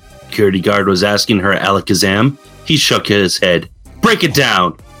they? Security guard was asking her Alakazam. He shook his head. Break it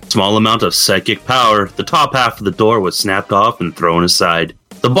down! Small amount of psychic power. The top half of the door was snapped off and thrown aside.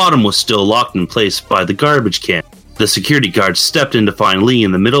 The bottom was still locked in place by the garbage can. The security guard stepped in to find Lee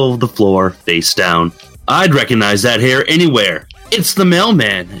in the middle of the floor, face down. I'd recognize that hair anywhere. It's the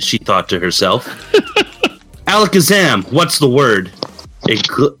mailman, she thought to herself. Alakazam, what's the word?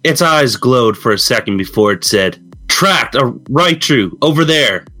 Its eyes glowed for a second before it said, Tracked, Raichu, over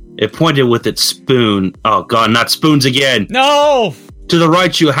there. It pointed with its spoon. Oh god, not spoons again. No! to the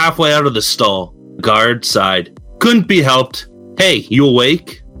Raichu halfway out of the stall. Guard sighed. Couldn't be helped. Hey, you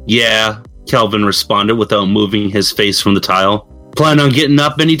awake? Yeah, Kelvin responded without moving his face from the tile. Plan on getting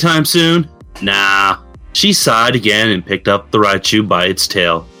up anytime soon? Nah. She sighed again and picked up the Raichu by its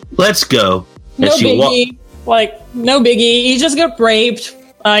tail. Let's go. No biggie. No biggie. He just got raped.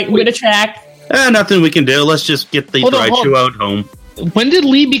 With a track. Nothing we can do. Let's just get the Raichu out home. When did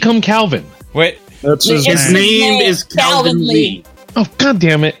Lee become Calvin? Wait. That's his name is Calvin Lee. Oh, god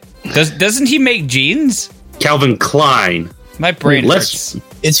damn it. Doesn't he make jeans? Calvin Klein. My brain hurts.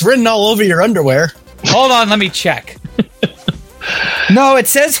 It's written all over your underwear. Hold on, let me check. No, it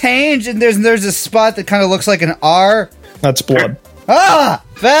says Hange, and there's a spot that kind of looks like an R. That's blood. Ah!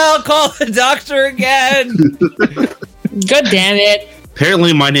 Val, call the doctor again. God damn it.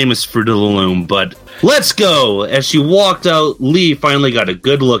 Apparently my name is Fruit of the Loom, but let's go. As she walked out, Lee finally got a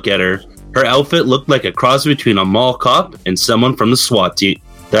good look at her. Her outfit looked like a cross between a mall cop and someone from the SWAT team.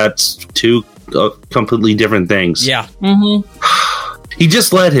 That's two completely different things. Yeah. Mm-hmm. He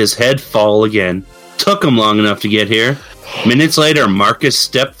just let his head fall again. Took him long enough to get here. Minutes later, Marcus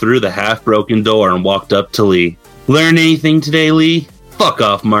stepped through the half-broken door and walked up to Lee. Learn anything today, Lee? Fuck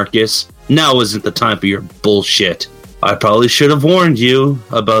off, Marcus. Now isn't the time for your bullshit. I probably should have warned you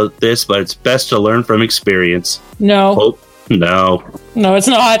about this, but it's best to learn from experience. No. No, it's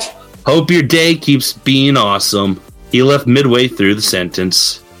not. Hope your day keeps being awesome. He left midway through the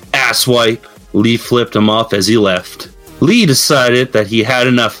sentence. Asswipe. Lee flipped him off as he left. Lee decided that he had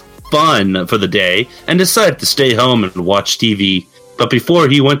enough fun for the day and decided to stay home and watch TV. But before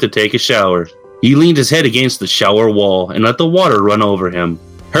he went to take a shower, he leaned his head against the shower wall and let the water run over him.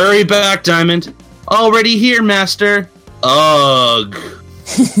 Hurry back, Diamond. Already here, Master. Ugh.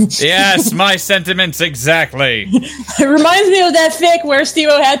 Yes, my sentiments exactly. It reminds me of that fic where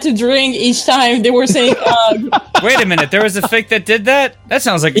Steve-O had to drink each time they were saying Wait a minute, there was a fic that did that? That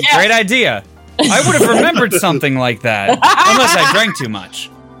sounds like a great idea. I would have remembered something like that. Unless I drank too much.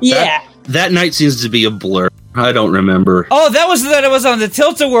 Yeah. That night seems to be a blur. I don't remember. Oh, that it was on the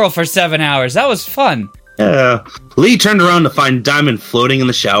Tilt-A-Whirl for 7 hours. That was fun. Yeah. Lee turned around to find Diamond floating in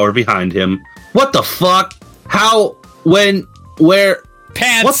the shower behind him. What the fuck? How? When? Where?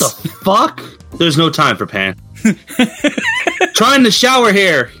 Pants. What the fuck? There's no time for pants. Trying to shower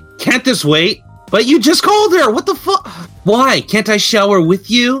here. Can't this wait? But you just called her. What the fuck? Why? Can't I shower with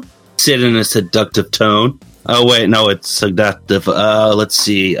you? Said in a seductive tone. Oh, wait. No, it's seductive. Let's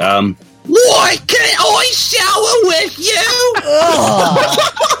see. Why can't I shower with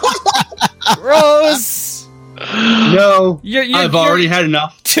you? Gross. No. I've already had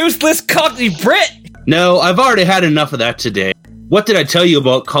enough. Toothless Cockney Brit. No, I've already had enough of that today. What did I tell you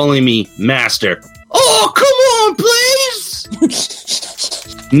about calling me Master? Oh, come on,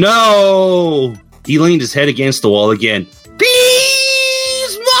 please! No! He leaned his head against the wall again.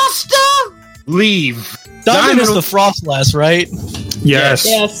 Please, Master! Leave. Diamond was the Frostlass, right?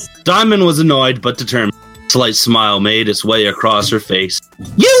 Yes. Diamond was annoyed but determined. A slight smile made its way across her face.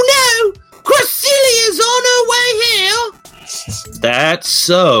 You know, Cressilia's on her way here! That's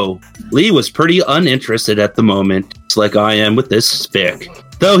so. Lee was pretty uninterested at the moment, just like I am with this spick.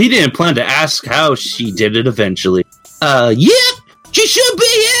 Though he didn't plan to ask how she did it eventually. Yep, she should be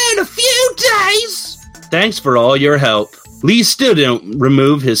here in a few days! Thanks for all your help. Lee still didn't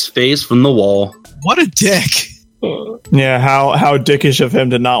remove his face from the wall. What a dick. Yeah, how dickish of him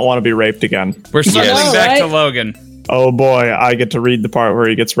to not want to be raped again. We're circling back to Logan. Oh boy, I get to read the part where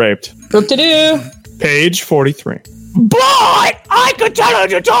he gets raped. What to do? Page 43. Boy, I could tell her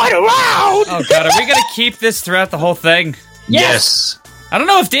to turn around! Oh god, are we gonna keep this throughout the whole thing? Yes. I don't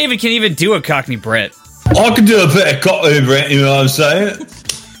know if David can even do a Cockney Brit. I can do a bit of Cockney Brit, you know what I'm saying?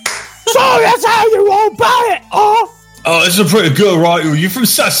 So that's how you all about it, oh? Oh, it's a pretty good, right? You from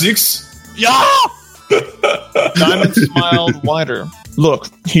Sussex? Yeah! Diamond smiled wider. Look,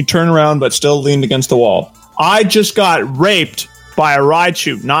 he turned around but still leaned against the wall. I just got raped by a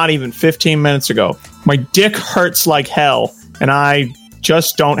Raichu not even 15 minutes ago. My dick hurts like hell, and I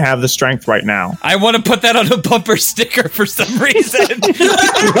just don't have the strength right now. I want to put that on a bumper sticker for some reason.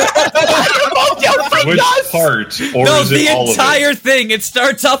 Which part? Or No, is the it all entire of it? thing. It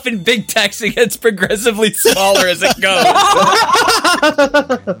starts off in big text and gets progressively smaller as it goes.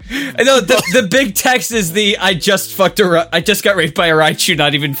 I know the big text is I just got raped by a Raichu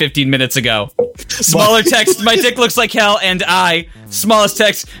not even 15 minutes ago. Smaller text, my dick looks like hell, and smallest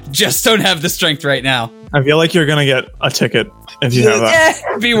text, just don't have the strength right now. I feel like you're gonna get a ticket if you have that.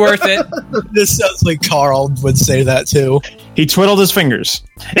 Yeah, be worth it. This sounds like Carl would say that too. He twiddled his fingers.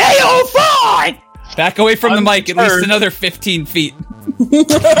 Hey, you'll fly! Back away from the mic at least another 15 feet.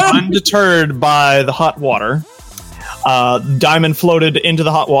 Undeterred by the hot water, Diamond floated into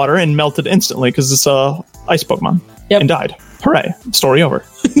the hot water and melted instantly because it's a ice Pokemon. Yep. And died. Hooray. Story over.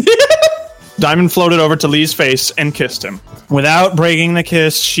 Diamond floated over to Lee's face and kissed him. Without breaking the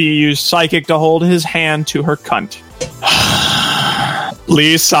kiss, she used Psychic to hold his hand to her cunt.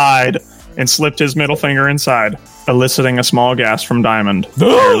 Lee sighed and slipped his middle finger inside, eliciting a small gasp from Diamond,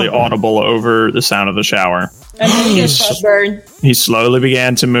 barely audible over the sound of the shower. He slowly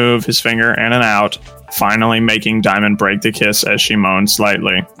began to move his finger in and out, finally making Diamond break the kiss as she moaned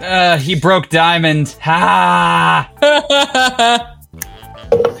slightly. He broke Diamond. Ha!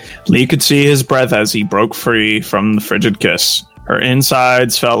 Lee could see his breath as he broke free from the frigid kiss. Her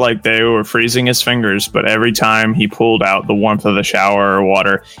insides felt like they were freezing his fingers, but every time he pulled out the warmth of the shower or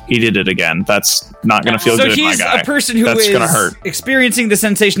water, he did it again. That's not going to feel good, my guy. So he's a person who That's is gonna hurt. experiencing the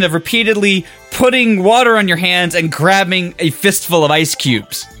sensation of repeatedly putting water on your hands and grabbing a fistful of ice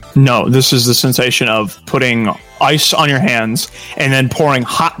cubes. No, this is the sensation of putting ice on your hands and then pouring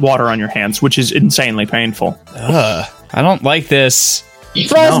hot water on your hands, which is insanely painful. I don't like this.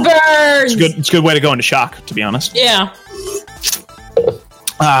 Frost burns! It's a good way to go into shock, to be honest. Yeah.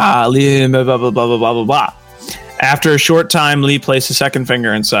 Lee, blah, blah, blah, blah, blah, blah, blah. After a short time, Lee placed a second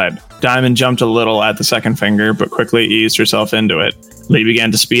finger inside. Diamond jumped a little at the second finger, but quickly eased herself into it. Lee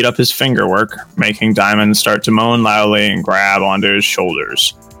began to speed up his finger work, making Diamond start to moan loudly and grab onto his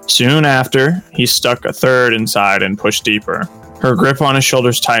shoulders. Soon after, he stuck a third inside and pushed deeper. Her grip on his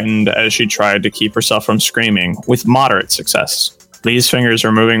shoulders tightened as she tried to keep herself from screaming, with moderate success. Lee's fingers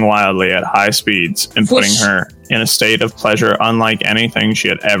were moving wildly at high speeds and putting her in a state of pleasure unlike anything she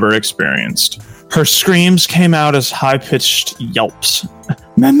had ever experienced. Her screams came out as high-pitched yelps.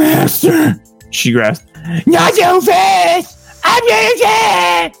 My master! She grasped. Not so fast! I'm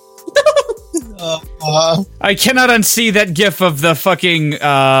gonna I cannot unsee that gif of the fucking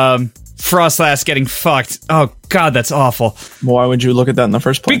Frostlass getting fucked. Oh god, that's awful. Why would you look at that in the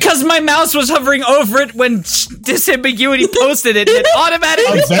first place? Because my mouse was hovering over it when Disambiguity posted it, and it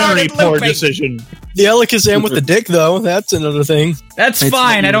automatically A very started poor looping. decision. The Alakazam with the dick, though, that's another thing. That's It's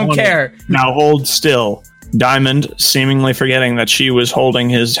fine, what I you don't wanted. care. Now hold still. Diamond, seemingly forgetting that she was holding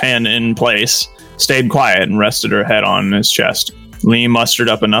his hand in place, stayed quiet and rested her head on his chest. Lee mustered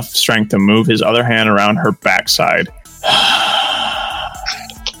up enough strength to move his other hand around her backside.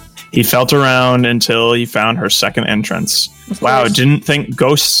 He felt around until he found her second entrance. Wow, didn't think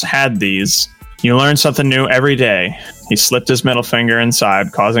ghosts had these. You learn something new every day. He slipped his middle finger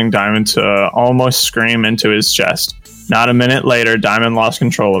inside, causing Diamond to almost scream into his chest. Not a minute later, Diamond lost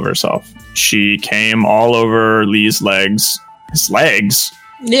control of herself. She came all over Lee's legs. His legs?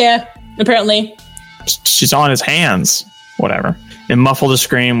 Yeah, apparently. She's on his hands. Whatever. And muffled a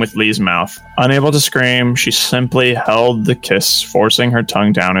scream with Lee's mouth. Unable to scream, she simply held the kiss, forcing her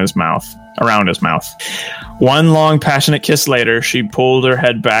tongue down his mouth, around his mouth. One long, passionate kiss later, she pulled her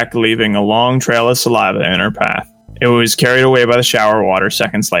head back, leaving a long trail of saliva in her path. It was carried away by the shower water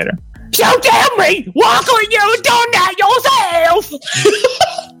seconds later. So tell me, why couldn't you have done that yourself?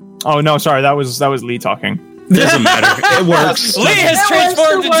 Oh no, sorry, that was Lee talking. Doesn't matter. It works. Lee has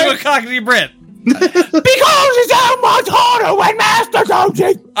transformed into a Cockney Brit. Because it's so much harder when Master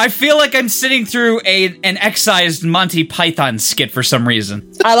coaching. I feel like I'm sitting through an excised Monty Python skit for some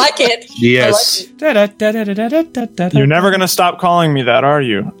reason. I like it. Yes. You're never gonna stop calling me that, are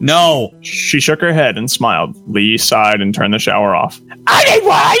you? No. She shook her head and smiled. Lee sighed and turned the shower off.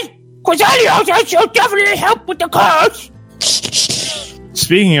 Anyway, because I should definitely help with the curse.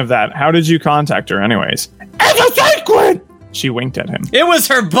 Speaking of that, how did you contact her anyways? It's a secret. She winked at him. It was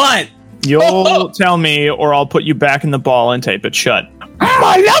her butt. You'll tell me, or I'll put you back in the ball and tape it shut.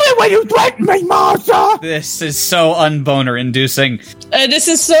 I love it when you threaten me, Master. This is so unboner inducing. This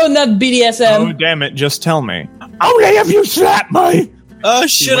is so not Oh, BDSM. damn it, just tell me. Only if you slap me. Oh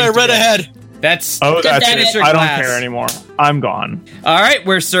shit, I read ahead. That's Oh, that's damn it. it. I don't Glass. care anymore. I'm gone. All right,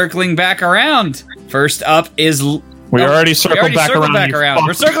 we're circling back around. First up is We already circled back around, you fuck.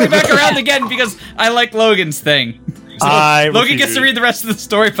 We're circling back around again because I like Logan's thing. So I Logan gets to refuse. read the rest of the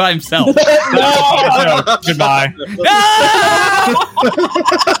story by himself. No, goodbye.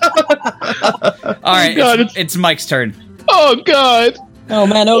 All right, God, it's Mike's turn. Oh god. Oh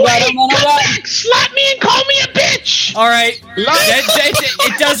man, oh god, oh man, oh god. Slap me and call me a bitch. All right,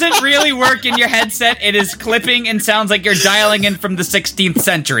 it doesn't really work in your headset. It is clipping and sounds like you're dialing in from the 16th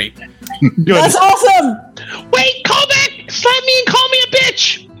century. Good. That's awesome. Wait, call back. Slap me and call me a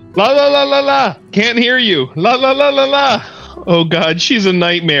bitch. La la la la la. Can't hear you. La la la la la. Oh god, she's a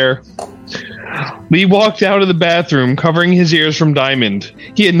nightmare. Lee walked out of the bathroom, covering his ears from Diamond.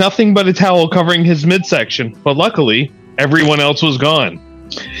 He had nothing but a towel covering his midsection, but luckily, everyone else was gone.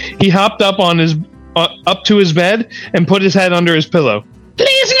 He hopped up on his up to his bed and put his head under his pillow.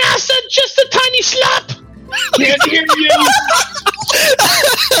 Please, master, just a tiny slap. Can't hear you.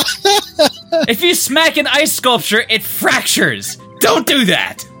 If you smack an ice sculpture, it fractures. Don't do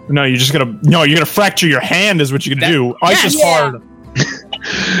that. No, you're gonna fracture your hand is what you're gonna do. Ice is hard.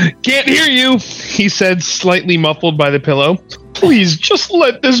 Can't hear you, he said, slightly muffled by the pillow. Please, just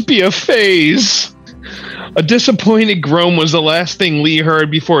let this be a phase. A disappointed groan was the last thing Lee heard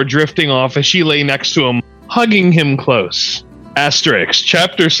before drifting off as she lay next to him, hugging him close. Asterisk,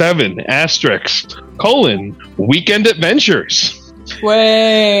 Chapter 7, asterisk, : Weekend Adventures.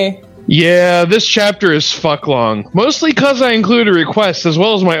 Way. Yeah, this chapter is fuck long. Mostly cause I include a request as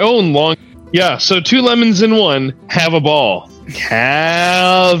well as my own long... Yeah, so 2 lemons in 1, have a ball.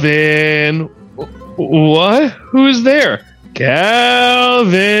 Calvin. What? Who's there?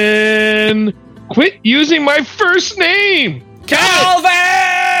 Calvin. Quit using my first name.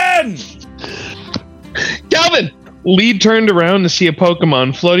 Calvin! Calvin! Lee turned around to see a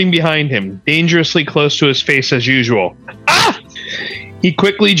Pokemon floating behind him, dangerously close to his face as usual. Ah! He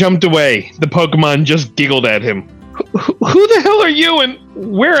quickly jumped away. The Pokemon just giggled at him. Who the hell are you and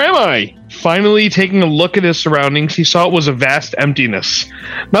where am I? Finally, taking a look at his surroundings, he saw it was a vast emptiness.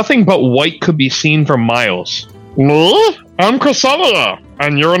 Nothing but white could be seen for miles. Me? I'm Cresselia,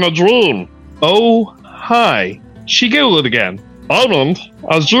 and you're in a dream. Oh, hi. She giggled again. Diamond,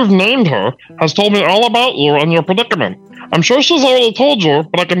 as you've named her, has told me all about you and your predicament. I'm sure she's already told you,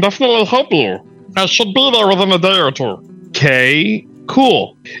 but I can definitely help you. I should be there within a day or 2. Okay,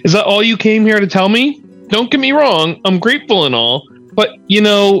 cool. Is that all you came here to tell me? Don't get me wrong, I'm grateful and all, but,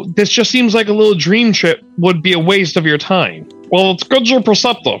 this just seems like a little dream trip would be a waste of your time. Well, it's good you're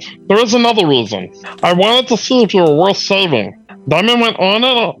perceptive. There is another reason. I wanted to see if you were worth saving. Diamond went on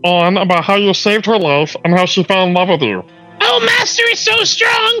and on about how you saved her life and how she fell in love with you. Oh, Master is so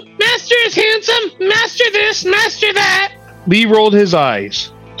strong! Master is handsome! Master this, Master that! Lee rolled his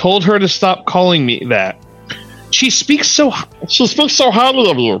eyes, told her to stop calling me that. She speaks so highly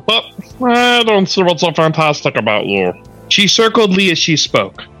of you, but I don't see what's so fantastic about you. She circled Lee as she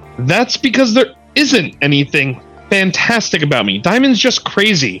spoke. That's because there isn't anything fantastic about me. Diamond's just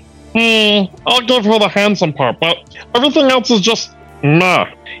crazy. I'll give her the handsome part, but everything else is just meh.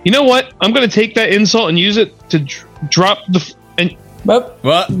 You know what? I'm going to take that insult and use it to drop the... What?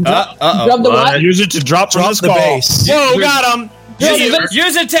 Drop the what? Use it to drop from the base. Whoa, got him!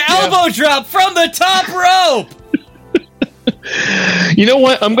 Use it to elbow drop from the top rope! You know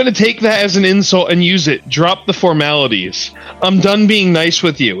what? I'm going to take that as an insult and use it. Drop the formalities. I'm done being nice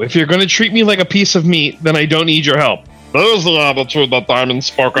with you. If you're going to treat me like a piece of meat, then I don't need your help. There's the attitude that Diamond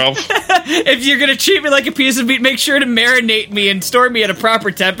spoke of. If you're going to treat me like a piece of meat, make sure to marinate me and store me at a proper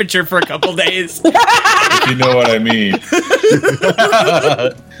temperature for a couple days. If you know what I mean.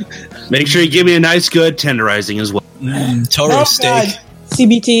 Make sure you give me a nice, good tenderizing as well. Toro steak.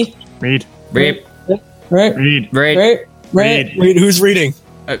 CBT. Read. Rape. Right. Read. Right. Read. Wait, who's reading?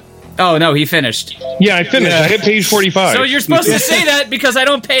 Oh, no, he finished. Yeah, I finished. I hit page 45. So you're supposed to say that because I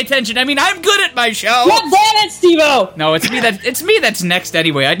don't pay attention. I mean, I'm good at my show. God damn it, Steve-O! No, it's me that's next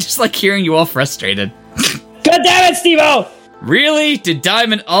anyway. I just like hearing you all frustrated. God damn it, Steve-O! Really? Did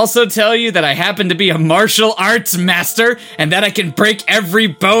Diamond also tell you that I happen to be a martial arts master and that I can break every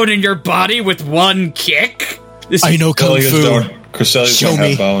bone in your body with one kick? I know Kung Fu. Cresselia's Show don't me.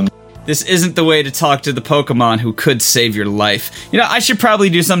 have bones. This isn't the way to talk to the Pokemon who could save your life. I should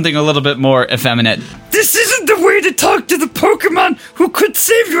probably do something a little bit more effeminate. This isn't the way to talk to the Pokemon who could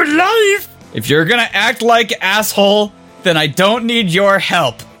save your life! If you're gonna act like asshole, then I don't need your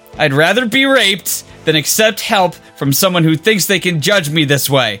help. I'd rather be raped than accept help from someone who thinks they can judge me this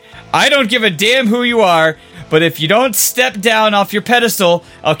way. I don't give a damn who you are, but if you don't step down off your pedestal,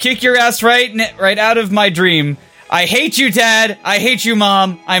 I'll kick your ass right out of my dream. I hate you, Dad. I hate you,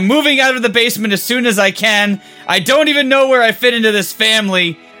 Mom. I'm moving out of the basement as soon as I can. I don't even know where I fit into this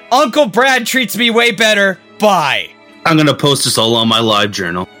family. Uncle Brad treats me way better. Bye. I'm going to post this all on my live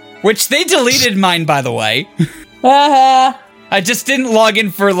journal. Which they deleted mine, by the way. Haha. I just didn't log in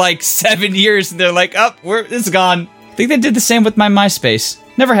for like 7 years, and they're like, it's gone. I think they did the same with my MySpace.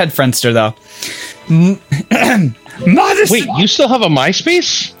 Never had Friendster, though. Modest. Wait, you still have a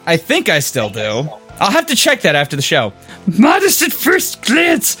MySpace? I think I still do. I'll have to check that after the show. Modest at first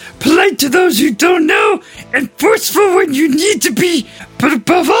glance, polite to those who don't know, and forceful when you need to be, but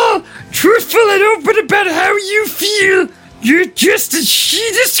above all, truthful and open about how you feel. You're just as she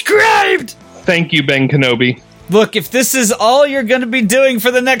described. Thank you, Ben Kenobi. Look, if this is all you're going to be doing for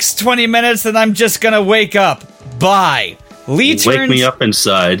the next 20 minutes, then I'm just going to wake up. Bye. Lee turns... Wake me up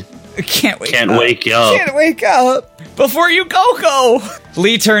inside. Can't wake up. Can't wake up. Before you go.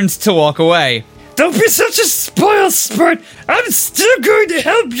 Lee turns to walk away. Don't be such a spoil sport. I'm still going to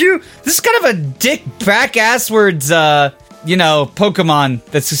help you. This is kind of a dick back asswards, Pokemon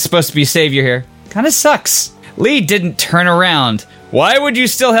that's supposed to be savior here. Kind of sucks. Lee didn't turn around. Why would you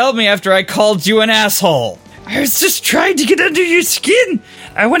still help me after I called you an asshole? I was just trying to get under your skin.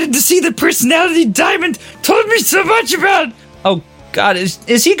 I wanted to see the personality Diamond told me so much about. Oh, God,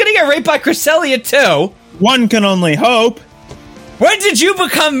 is he gonna get raped by Cresselia, too? One can only hope. When did you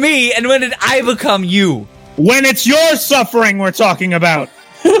become me, and when did I become you? When it's your suffering we're talking about.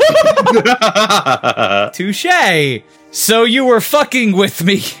 Touché. So you were fucking with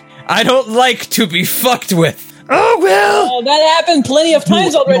me. I don't like to be fucked with. Oh, well. That happened plenty of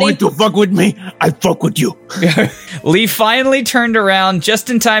times already. You want to fuck with me? I fuck with you. Lee finally turned around just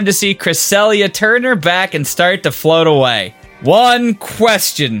in time to see Cresselia turn her back and start to float away. One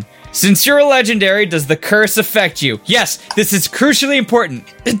question. Since you're a legendary, does the curse affect you? Yes, this is crucially important.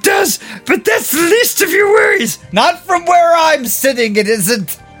 It does, but that's the least of your worries. Not from where I'm sitting, it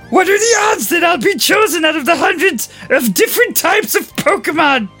isn't. What are the odds that I'll be chosen out of the hundreds of different types of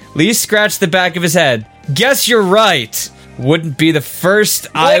Pokemon? Lee scratched the back of his head. Guess you're right. Wouldn't be the first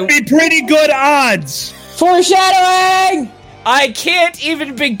Would be pretty good odds. Foreshadowing! I can't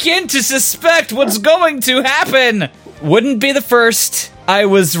even begin to suspect what's going to happen. Wouldn't be the first. I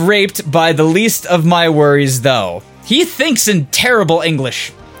was raped by the least of my worries, though. He thinks in terrible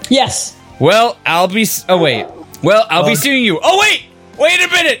English. Yes. Well, I'll be suing you. Oh, wait a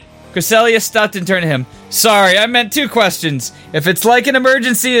minute. Cresselia stopped and turned to him. Sorry, I meant two questions. If it's like an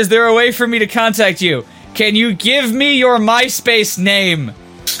emergency, is there a way for me to contact you? Can you give me your MySpace name?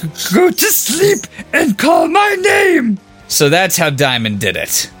 Go to sleep and call my name. So that's how Diamond did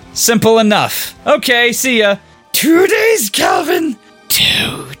it. Simple enough. Okay, see ya. 2 days, Calvin.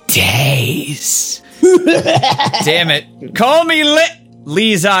 2 days. Damn it. Call me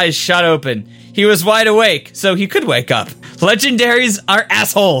Lee's eyes shot open. He was wide awake, so he could wake up. Legendaries are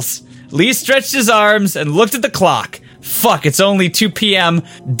assholes. Lee stretched his arms and looked at the clock. Fuck, it's only 2 p.m.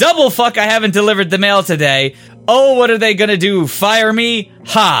 Double fuck, I haven't delivered the mail today. Oh, what are they gonna do? Fire me?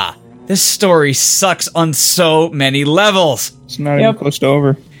 Ha! This story sucks on so many levels. It's not even close to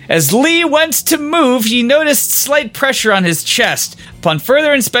over. As Lee went to move, he noticed slight pressure on his chest. Upon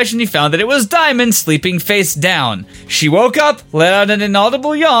further inspection, he found that it was Diamond sleeping face down. She woke up, let out an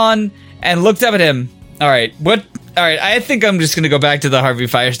inaudible yawn, and looked up at him. Alright, I think I'm just gonna go back to the Harvey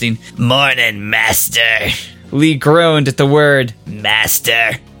Fierstein. Morning, Master. Lee groaned at the word,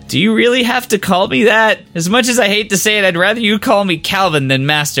 Master. Do you really have to call me that? As much as I hate to say it, I'd rather you call me Calvin than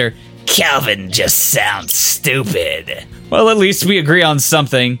Master. Calvin just sounds stupid. Well, at least we agree on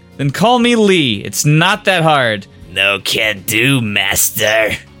something. Then call me Lee. It's not that hard. No can do,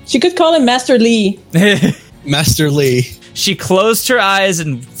 Master. She could call him Master Lee. Master Lee. She closed her eyes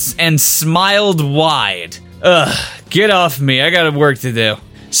and smiled wide. Ugh, get off me. I got work to do.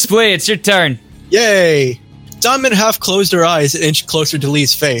 Splee, it's your turn. Yay! Diamond half closed her eyes an inch closer to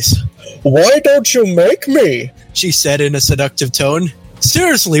Lee's face. Why don't you make me? She said in a seductive tone.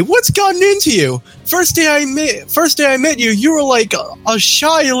 Seriously, what's gotten into you? First day I met you, you were like a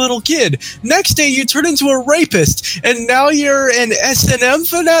shy little kid. Next day you turned into a rapist, and now you're an S&M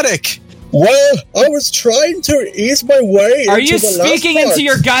fanatic. Well, I was trying to ease my way. Are you speaking into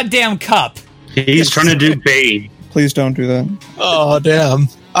your goddamn cup? He's trying to do Bane. Please don't do that. Oh, damn.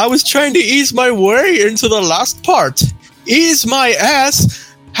 I was trying to ease my way into the last part. Ease my ass?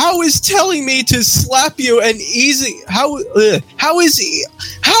 How is telling me to slap you and easing... How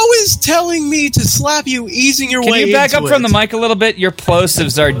is telling me to slap you easing your way into it? Can you back up from the mic a little bit? Your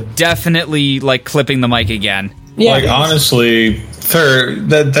plosives are definitely, like, clipping the mic again. Yeah. Like, honestly,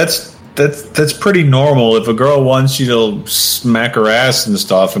 that's pretty normal. If a girl wants you to smack her ass and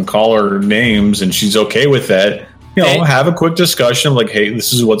stuff and call her names and she's okay with that, have a quick discussion like, hey,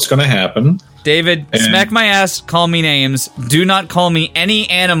 this is what's going to happen. David, smack my ass, call me names. Do not call me any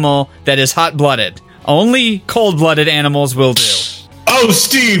animal that is hot-blooded. Only cold-blooded animals will do. Oh,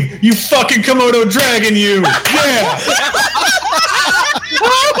 Steve, you fucking Komodo dragon, you! Yeah!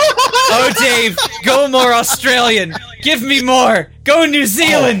 Oh, Dave, go more Australian. Give me more. Go New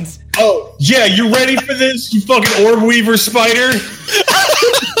Zealand. Oh, yeah, you ready for this, you fucking orb weaver spider?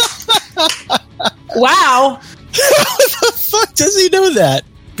 Wow. How the fuck does he know that?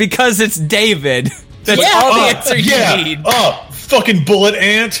 Because it's David. That's all the answer you need. Oh, fucking bullet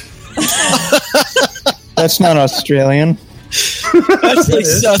ant. That's not Australian. That's like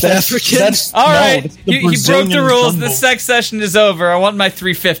South African. All right, he broke the rules. The sex session is over. I want my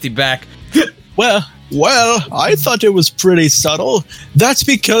 $350 back. Well, I thought it was pretty subtle. That's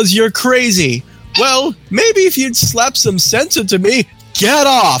because you're crazy. Well, maybe if you'd slap some sense into me, get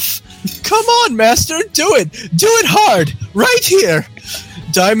off. Come on, Master, do it! Do it hard! Right here!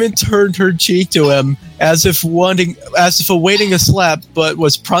 Diamond turned her cheek to him, as if awaiting a slap, but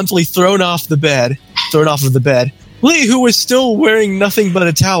was promptly thrown off of the bed. Lee, who was still wearing nothing but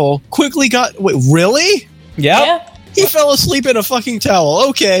a towel, quickly got... Wait, really? Yep. He fell asleep in a fucking towel.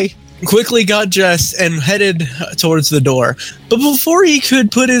 Okay. Quickly got dressed and headed towards the door. But before he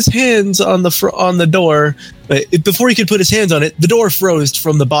could put his hands on the door, the door froze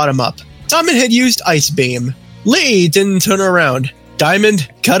from the bottom up. Diamond had used Ice Beam. Lee didn't turn around. Diamond,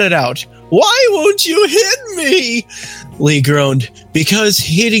 cut it out. Why won't you hit me? Lee groaned. Because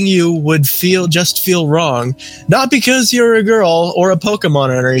hitting you would feel wrong. Not because you're a girl or a Pokemon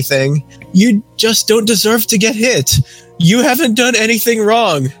or anything. You just don't deserve to get hit. You haven't done anything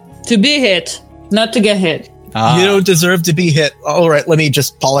wrong. To be hit, not to get hit. You don't deserve to be hit. All right, let me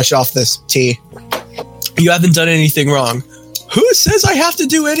just polish off this tea. You haven't done anything wrong. Who says I have to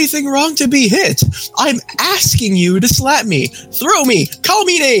do anything wrong to be hit? I'm asking you to slap me, throw me, call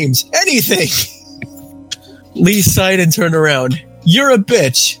me names, anything. Lee sighed and turned around. You're a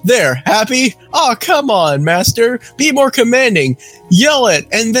bitch. There, happy? Oh, come on, Master. Be more commanding. Yell it,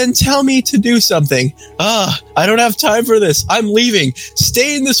 and then tell me to do something. I don't have time for this. I'm leaving.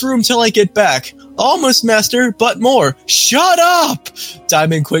 Stay in this room till I get back. Almost, Master, but more. Shut up!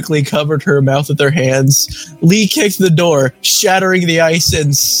 Diamond quickly covered her mouth with her hands. Lee kicked the door, shattering the ice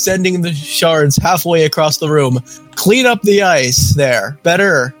and sending the shards halfway across the room. Clean up the ice there.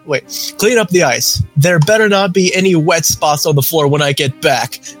 Clean up the ice. There better not be any wet spots on the floor when I get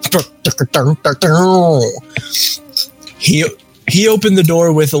back. He opened the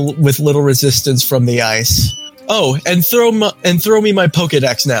door with little resistance from the ice. Oh, and throw me my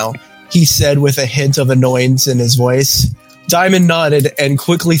Pokedex now, he said with a hint of annoyance in his voice. Diamond nodded and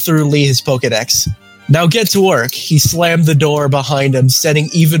quickly threw Lee his Pokedex. Now get to work. He slammed the door behind him, setting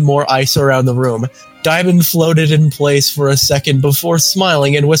even more ice around the room. Diamond floated in place for a second before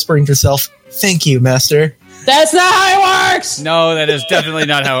smiling and whispering to herself, "Thank you, Master." That's not how it works! No, that is definitely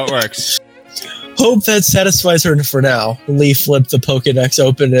not how it works. Hope that satisfies her for now. Lee flipped the Pokedex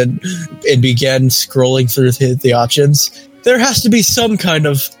open and began scrolling through the options. There has to be some kind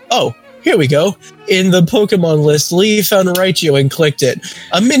of... Oh, here we go. In the Pokemon list, Lee found Raichu and clicked it.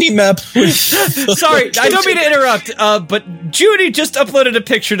 A mini-map with... Sorry, I don't mean to interrupt, but Judy just uploaded a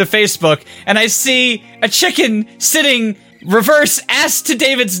picture to Facebook, and I see a chicken sitting reverse ass to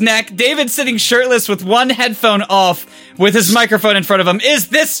David's neck, David sitting shirtless with one headphone off with his microphone in front of him. Is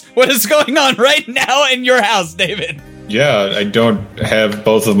this what is going on right now in your house, David? Yeah, I don't have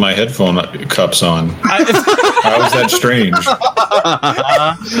both of my headphone cups on. How is that strange?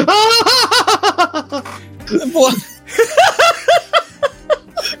 What?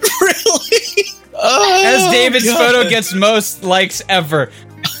 Really? Oh, as David's photo gets most likes ever.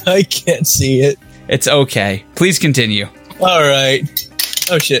 I can't see it. It's okay. Please continue. All right.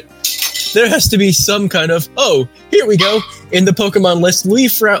 Oh, shit. There has to be some kind of... Oh, here we go. In the Pokemon list, Lee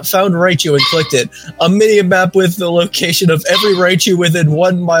found Raichu and clicked it. A mini-map with the location of every Raichu within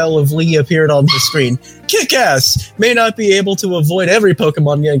 1 mile of Lee appeared on the screen. Kick-ass! May not be able to avoid every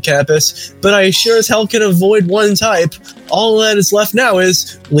Pokemon on campus, but I sure as hell can avoid one type. All that is left now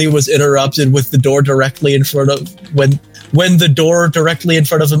is... Lee was interrupted with the door directly in front of... When the door directly in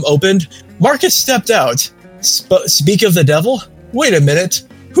front of him opened, Marcus stepped out. Speak of the devil? Wait a minute.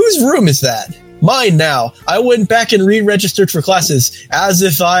 Whose room is that? Mine now. I went back and re-registered for classes, as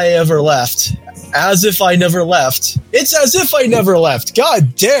if I ever left. As if I never left. It's as if I never left.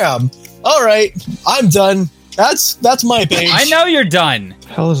 God damn. All right, I'm done. That's my page. I know you're done. The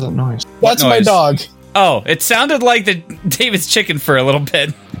hell is that noise? That's my dog. Oh, it sounded like the David's chicken for a little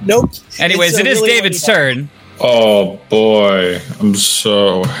bit. Nope. Anyways, it is really David's turn. Oh boy, I'm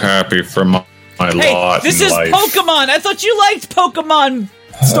so happy for my lot. This in is life. Pokemon. I thought you liked Pokemon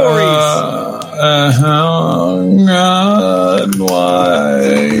stories. God,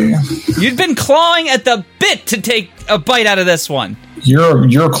 why? You'd been clawing at the bit to take a bite out of this one.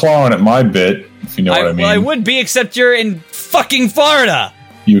 You're clawing at my bit, if you know what I mean. Well, I would be, except you're in fucking Florida.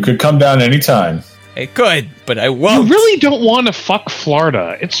 You could come down anytime. I could, but I won't. You really don't want to fuck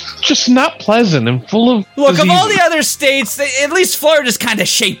Florida. It's just not pleasant and full of Look, diseases. of all the other states, at least Florida's kind of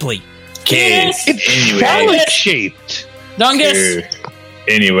shapely. It's phallic shaped. Dungus.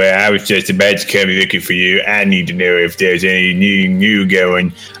 Anyway, I was just about to come looking for you. I need to know if there's any new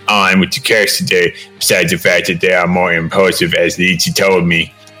going on with the cars today, besides the fact that they are more impulsive, as Leechy told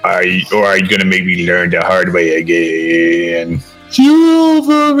me. Are you going to make me learn the hard way again? You've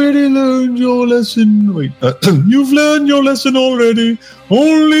already learned your lesson. Wait, you've learned your lesson already.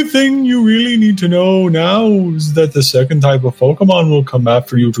 Only thing you really need to know now is that the second type of Pokemon will come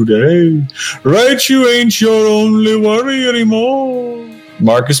after you today. Raichu ain't your only worry anymore.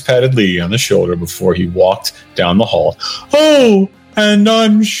 Marcus patted Lee on the shoulder before he walked down the hall. Oh, and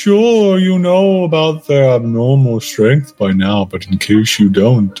I'm sure you know about their abnormal strength by now, but in case you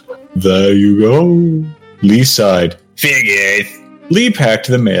don't, there you go. Lee sighed. Figures. Lee packed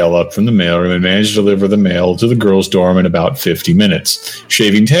the mail up from the mailroom and managed to deliver the mail to the girls' dorm in about 50 minutes,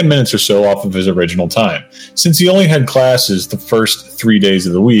 shaving 10 minutes or so off of his original time. Since he only had classes the first 3 days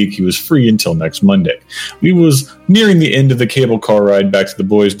of the week, he was free until next Monday. Lee was nearing the end of the cable car ride back to the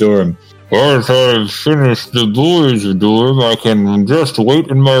boys' dorm. Well, if I've finished the boys' dorm, I can just wait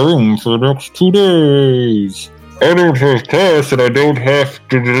in my room for the next 2 days. I don't have class and I don't have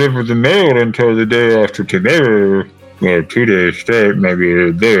to deliver the mail until the day after tomorrow. Well, 2 days straight, maybe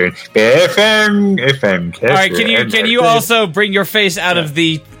a day. But if I'm careful, all right, can you also bring your face out of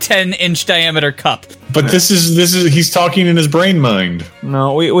the 10-inch diameter cup? But this is he's talking in his brain mind.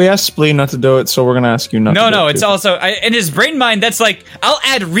 No, we asked Spleen not to do it, so we're gonna ask you not to do it. No, it's also in his brain mind. That's like, I'll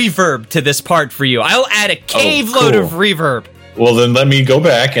add reverb to this part for you. I'll add a cave load of reverb. Well, then let me go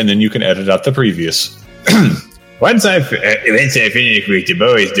back, and then you can edit out the previous. Once I finish with the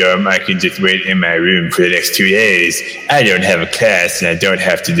boys' dorm, I can just wait in my room for the next 2 days. I don't have a class, and I don't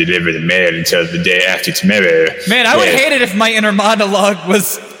have to deliver the mail until the day after tomorrow. Man, I would hate it if my inner monologue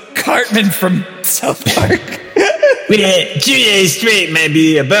was Cartman from South Park. 2 days straight might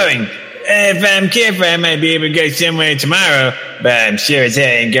be boring. If I'm careful, I might be able to go somewhere tomorrow, but I'm sure as hell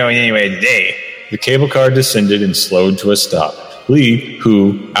ain't going anywhere today. The cable car descended and slowed to a stop. Lee,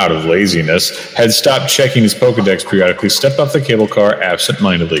 who, out of laziness, had stopped checking his Pokedex periodically, stepped off the cable car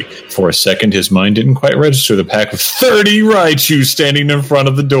absent-mindedly. For a second, his mind didn't quite register the pack of 30 Raichu standing in front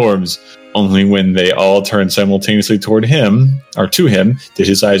of the dorms. Only when they all turned simultaneously toward him, or to him, did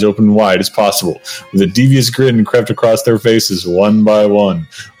his eyes open wide as possible. With a devious grin crept across their faces one by one.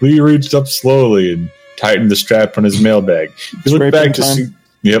 Lee reached up slowly and tightened the strap on his mailbag. He looked back to see...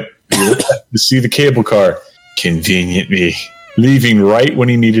 Yep. He looked back to see the cable car. Conveniently. Leaving right when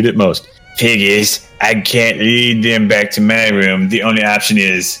he needed it most. Figures, I can't lead them back to my room. The only option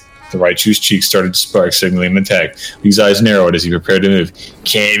is... The Raichu's cheeks started to spark, signaling an attack. Lee's eyes narrowed as he prepared to move.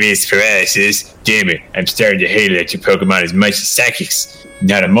 Can't risk paralysis. Damn it, I'm starting to hate electric Pokemon as much as psychics.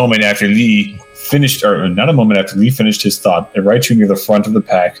 Not a moment after Lee finished his thought, a Raichu near the front of the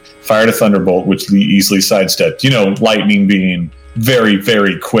pack fired a Thunderbolt, which Lee easily sidestepped. You know, lightning being very,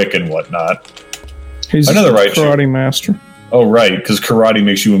 very quick and whatnot. He's another Raichu. Karate master. Oh, right, because karate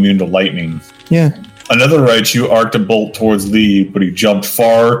makes you immune to lightning. Yeah. Another Raichu arced a bolt towards Lee, but he jumped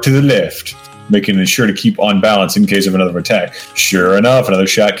far to the left, making it sure to keep on balance in case of another attack. Sure enough, another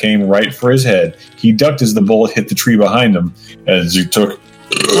shot came right for his head. He ducked as the bullet hit the tree behind him, as he took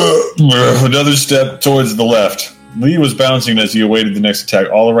another step towards the left. Lee was bouncing as he awaited the next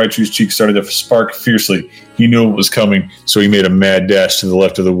attack. All the Raichu's cheeks started to spark fiercely. He knew it was coming, so he made a mad dash to the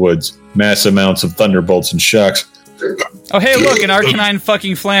left of the woods. Mass amounts of thunderbolts and shocks. Oh, hey, look, an Arcanine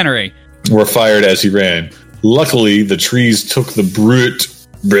fucking Flannery. Were fired as he ran. Luckily, the trees took the brunt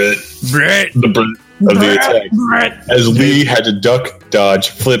of the attack, as Lee had to duck, dodge,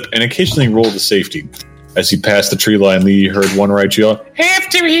 flip, and occasionally roll to safety. As he passed the tree line, Lee heard one Raichu yell,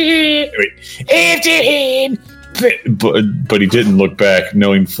 "After him!" But he didn't look back,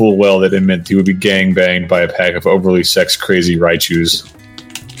 knowing full well that it meant he would be gangbanged by a pack of overly sex-crazy Raichus.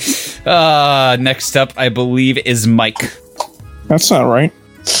 Next up, I believe, is Mike. That's not right.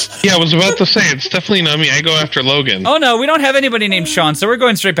 Yeah, I was about to say, it's definitely not me. I go after Logan. Oh, no, we don't have anybody named Sean, so we're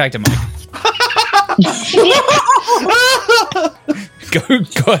going straight back to Mike.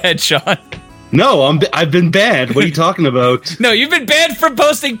 Go ahead, Sean. No, I've been banned. What are you talking about? No, you've been banned from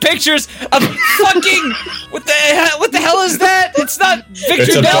posting pictures of fucking... What the hell is that? It's not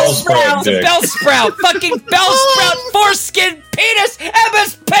Victor Bellsprout. It's a Bellsprout. Fucking Bellsprout foreskin penis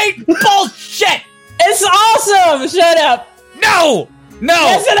MS Paint bullshit. It's awesome. Shut up. No.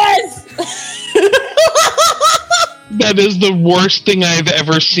 Yes, it is. That is the worst thing I've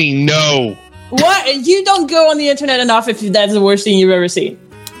ever seen. No. What? You don't go on the internet enough if that's the worst thing you've ever seen.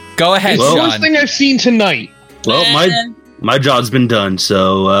 Go ahead, Sean. It's the worst thing I've seen tonight. Well, my job's been done,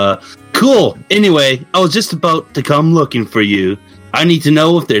 so cool. Anyway, I was just about to come looking for you. I need to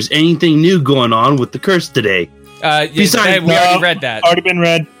know if there's anything new going on with the curse today. Besides, we already read that. Already been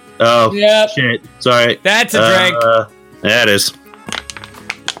read. Oh, yep. Shit. Sorry. That's a drag. That is.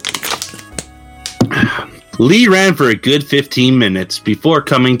 Lee ran for a good 15 minutes before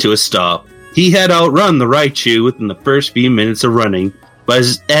coming to a stop. He had outrun the Raichu within the first few minutes of running, but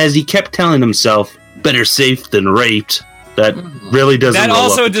as he kept telling himself, better safe than raped, that really doesn't That roll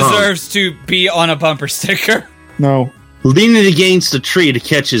also off the tongue. deserves to be on a bumper sticker. No. Leaning against a tree to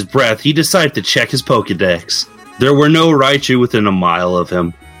catch his breath, he decided to check his Pokedex. There were no Raichu within a mile of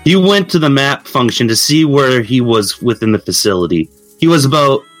him. He went to the map function to see where he was within the facility. He was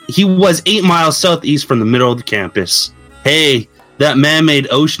 8 miles southeast from the middle of the campus. Hey, that man-made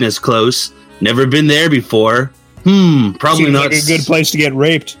ocean is close. Never been there before. Probably Seems not. like a good place to get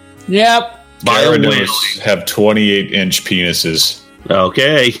raped. Yep. By a Gyarados wish. have 28-inch penises.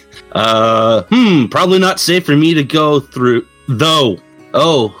 Okay. Probably not safe for me to go through, though.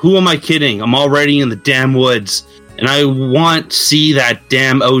 Oh, who am I kidding? I'm already in the damn woods, and I want to see that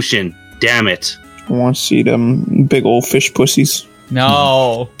damn ocean. Damn it. I want to see them big old fish pussies.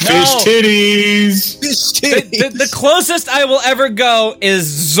 No. Fish titties! The closest I will ever go is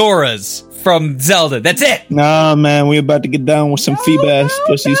Zora's from Zelda. That's it. Nah, man, we about to get down with some feebass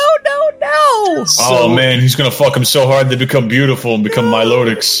pussies. No. Oh man, he's gonna fuck them so hard they become beautiful and become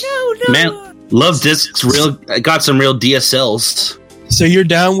Milotics. Man, Love Disc's got some real DSLs. So you're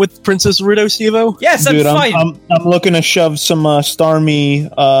down with Princess Ruto, Stevo? Yes, Dude, I'm looking to shove some Starmie,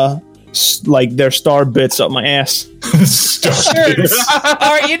 like their star bits up my ass.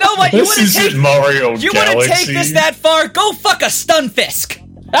 All right, you know what? You This want to isn't take Mario You want to take Galaxy. this that far? Go fuck a Stunfisk.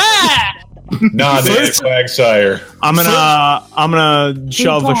 Ah! Nah, they had Quagsire. I'm gonna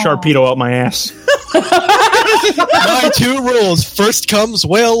shove a Sharpedo up my ass. My 2 rules. First comes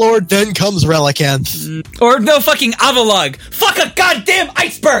Wailord, then comes Relicanth. Or no fucking Avalugg. Fuck a goddamn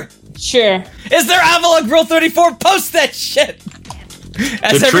iceberg. Sure. Is there Avalugg Rule 34? Post that shit.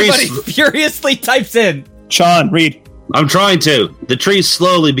 As The everybody trees- furiously types in. Sean, read. I'm trying to. The trees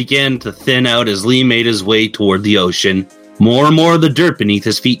slowly began to thin out as Lee made his way toward the ocean. More and more of the dirt beneath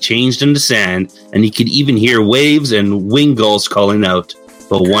his feet changed into sand, and he could even hear waves and wing gulls calling out.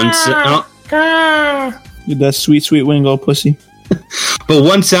 But That sweet, sweet Wingo pussy. But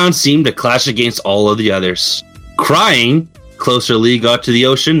one sound seemed to clash against all of the others. Crying. Closer Lee got to the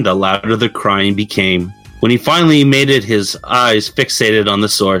ocean, the louder the crying became. When he finally made it, his eyes fixated on the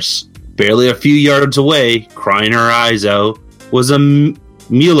source. Barely a few yards away, crying her eyes out, was a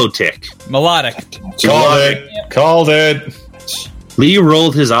Milotic. Melodic. Called it. Lee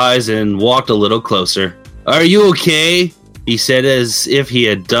rolled his eyes and walked a little closer. Are you okay? He said as if he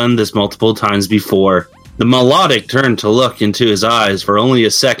had done this multiple times before. The Melodic turned to look into his eyes for only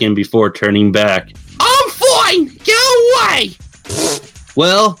a second before turning back. I'm fine! Get away!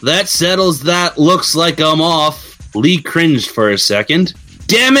 Well, that settles that. Looks like I'm off. Lee cringed for a second.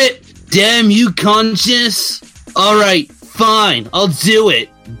 Damn it! Damn you, conscious! Alright, fine, I'll do it.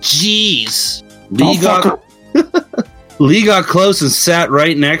 Jeez. Lee got close and sat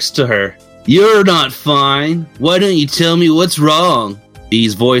right next to her. You're not fine. Why don't you tell me what's wrong?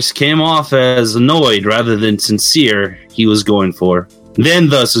 Lee's voice came off as annoyed rather than sincere he was going for. Then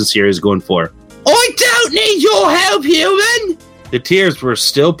the sincere he's going for. I don't need your help, human! The tears were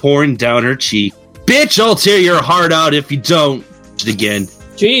still pouring down her cheek. Bitch, I'll tear your heart out if you don't. Again.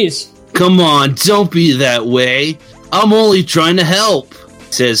 Jeez. Come on, don't be that way. I'm only trying to help,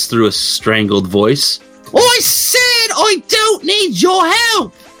 says through a strangled voice. I said I don't need your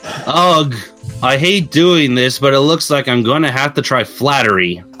help! Ugh, I hate doing this, but it looks like I'm going to have to try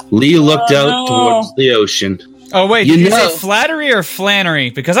flattery. Lee looked out towards the ocean. Oh, wait, did you say flattery or flannery?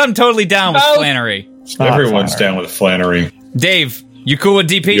 Because I'm totally down with flannery. Everyone's down with Flannery. Dave, you cool with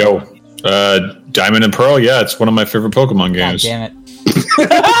DP? Yo, Diamond and Pearl, yeah, it's one of my favorite Pokemon games. God damn it.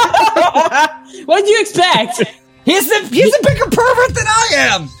 What did you expect? He's a bigger pervert than I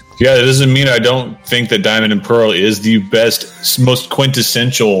am! Yeah, that doesn't mean I don't think that Diamond and Pearl is the best, most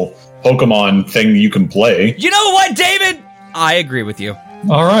quintessential Pokemon thing you can play. You know what, David? I agree with you.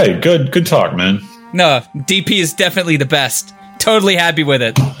 All right, good talk, man. No, DP is definitely the best. Totally happy with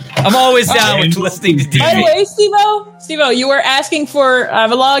it. I'm always down with listening to DP. By the way, Stevo, you were asking for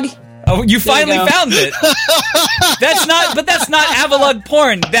Avalugg. Oh, you finally found it. That's not Avalugg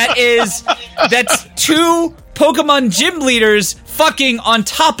porn. That's 2 Pokemon gym leaders fucking on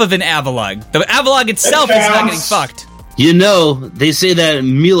top of an Avalugg. The Avalugg itself is not getting fucked. You know, they say that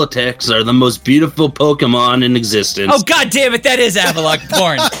Milotics are the most beautiful Pokemon in existence. Oh, god damn it, that is Avalugg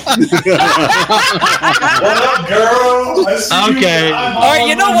porn. What up, girl? Okay. Alright,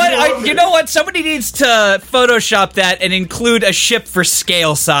 you know what? Somebody needs to Photoshop that and include a ship for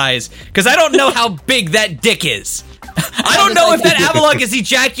scale size. Because I don't know how big that dick is. I don't know if that Avalugg is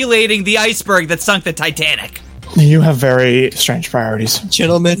ejaculating the iceberg that sunk the Titanic. You have very strange priorities.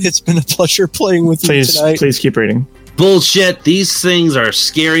 Gentlemen, it's been a pleasure playing with you tonight. Please keep reading. Bullshit, these things are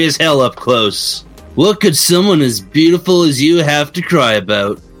scary as hell up close. What could someone as beautiful as you have to cry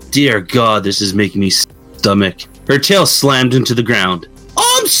about? Dear God, this is making me stomach. Her tail slammed into the ground.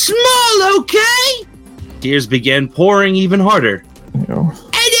 I'm small, okay? Tears began pouring even harder. And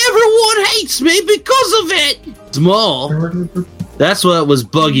everyone hates me because of it! Small? That's what was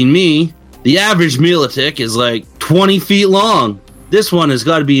bugging me. The average Milotic is like 20 feet long. This one has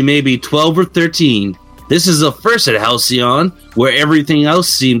got to be maybe 12 or 13. This is the first at Halcyon, where everything else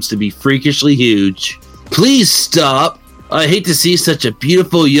seems to be freakishly huge. Please stop. I hate to see such a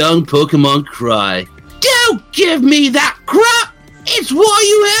beautiful young Pokemon cry. Don't give me that crap! It's why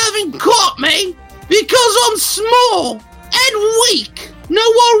you haven't caught me! Because I'm small and weak! No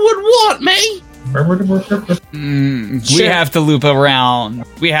one would want me! We have to loop around.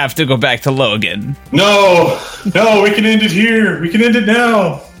 We have to go back to Logan. No, we can end it here. We can end it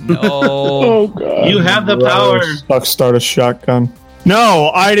now. No. Oh, God. You have the power. Suck, start a shotgun.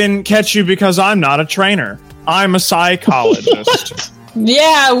 No, I didn't catch you because I'm not a trainer. I'm a psychologist.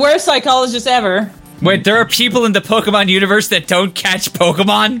 Yeah, worst psychologist ever. Wait, there are people in the Pokemon universe that don't catch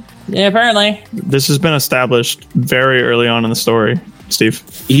Pokemon? Yeah, apparently. This has been established very early on in the story, Steve.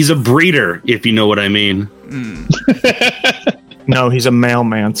 He's a breeder, if you know what I mean. No, he's a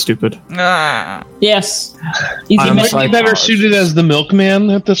mailman, stupid. Yes. He's I'm a a man. Might be better suited as the milkman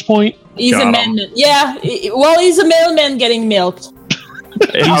at this point. He's Got a him. man. Yeah. Well, he's a mailman getting milked.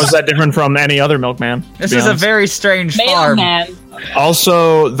 How is that different from any other milkman? This is a very strange farm. Mailman.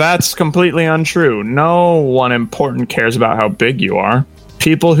 Also, that's completely untrue. No one important cares about how big you are.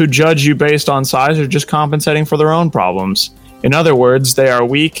 People who judge you based on size are just compensating for their own problems. In other words, they are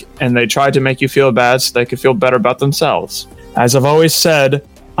weak and they try to make you feel bad so they can feel better about themselves. As I've always said,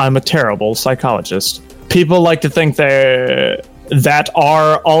 I'm a terrible psychologist. People like to think that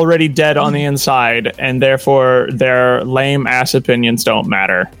are already dead on the inside, and therefore their lame ass opinions don't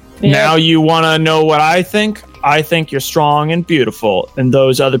matter. Yeah. Now you want to know what I think? I think you're strong and beautiful, and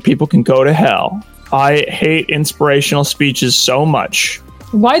those other people can go to hell. I hate inspirational speeches so much.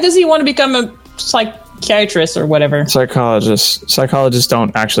 Why does he want to become a psychiatrist or whatever? Psychologists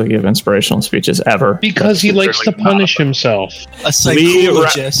don't actually give inspirational speeches ever. Because he likes to punish himself. A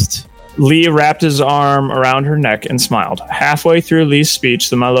psychologist. Lee wrapped his arm around her neck and smiled. Halfway through Lee's speech,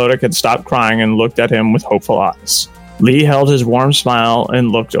 the Milotic had stopped crying and looked at him with hopeful eyes. Lee held his warm smile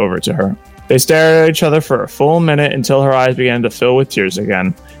and looked over to her. They stared at each other for a full minute until her eyes began to fill with tears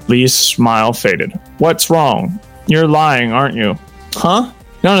again. Lee's smile faded. What's wrong? You're lying, aren't you? Huh?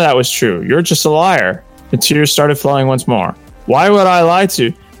 None of that was true. You're just a liar. The tears started flowing once more. Why would I lie to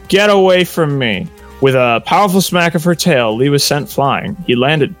you? Get away from me. With a powerful smack of her tail, Lee was sent flying. He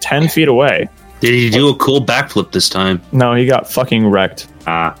landed 10 feet away. Did he do a cool backflip this time? No, he got fucking wrecked.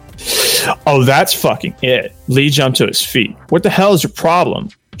 Ah. Oh, that's fucking it. Lee jumped to his feet. What the hell is your problem?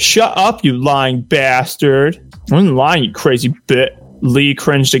 Shut up, you lying bastard. I wasn't lying, you crazy bit. Lee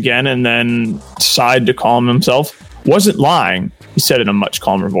cringed again and then sighed to calm himself. Wasn't lying, he said in a much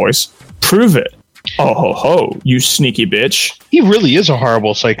calmer voice. Prove it. Oh ho ho, you sneaky bitch. He really is a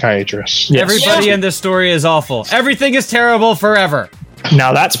horrible psychiatrist. Yes. Everybody in this story is awful. Everything is terrible forever.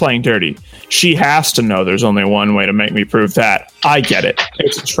 Now that's playing dirty. She has to know there's only one way to make me prove that. I get it.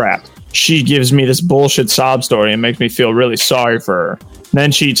 It's a trap. She gives me this bullshit sob story and makes me feel really sorry for her.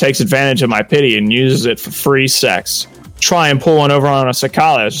 Then she takes advantage of my pity and uses it for free sex. Try and pull one over on a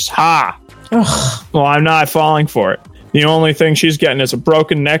psychologist. Ha! Ugh. Well, I'm not falling for it. The only thing she's getting is a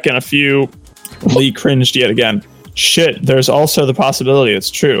broken neck and a few... Lee cringed yet again. Shit, there's also the possibility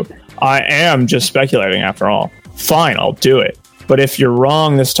it's true. I am just speculating after all. Fine, I'll do it. But if you're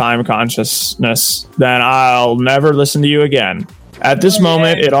wrong this time, consciousness, then I'll never listen to you again. At this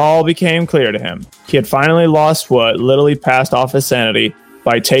moment, it all became clear to him. He had finally lost what literally passed off his sanity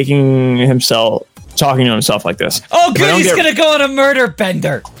by talking to himself like this. Oh, good, he's gonna go on a murder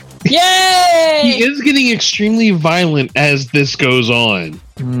bender. Yay! He is getting extremely violent as this goes on.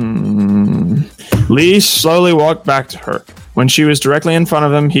 Lee slowly walked back to her. When she was directly in front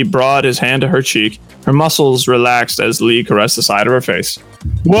of him, he brought his hand to her cheek. Her muscles relaxed as Lee caressed the side of her face.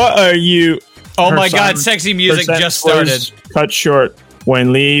 What are you... Oh Her my son- god, sexy music her just sentence started. was cut short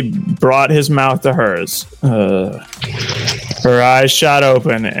when Lee brought his mouth to hers. Her eyes shot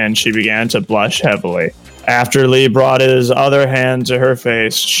open and she began to blush heavily. After Lee brought his other hand to her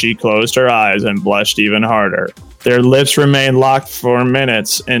face, she closed her eyes and blushed even harder. Their lips remained locked for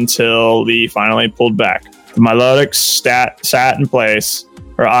minutes until Lee finally pulled back. The Milotic sat in place,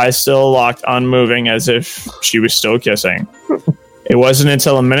 her eyes still locked, unmoving as if she was still kissing. It wasn't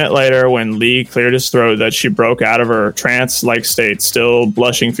until a minute later, when Lee cleared his throat, that she broke out of her trance-like state, still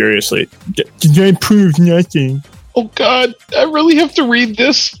blushing furiously. Did I prove nothing? Oh God, I really have to read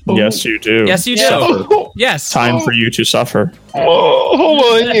this. Oh. Yes, you do. Yes, you do. Suffer. Yes. Time for you to suffer. Oh, hold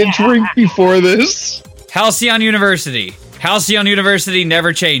on, I need a drink before this. Halcyon University. Halcyon University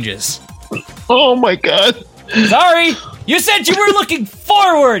never changes. Oh my God. Sorry, you said you were looking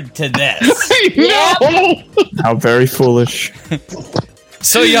forward to this. I know. How very foolish.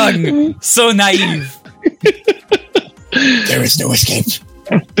 So young, so naive. There is no escape.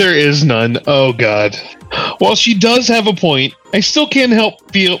 There is none. Oh God. While she does have a point, I still can't help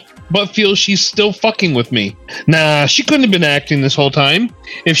but feel she's still fucking with me. Nah, she couldn't have been acting this whole time.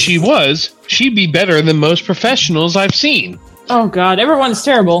 If she was, she'd be better than most professionals I've seen. Oh God, everyone's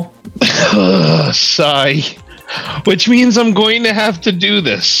terrible. Sigh. Which means I'm going to have to do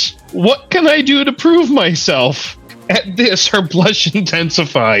this. What can I do to prove myself? At this, her blush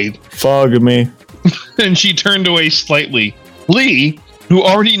intensified. Fog me. And she turned away slightly. Lee, who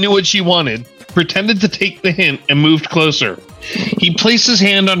already knew what she wanted, pretended to take the hint and moved closer. He placed his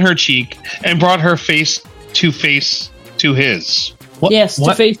hand on her cheek and brought her face to his. What? Yes,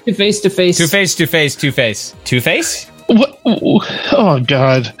 to face. Two-Face? What? Oh,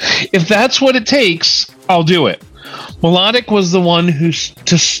 God. If that's what it takes, I'll do it. Melodic was the one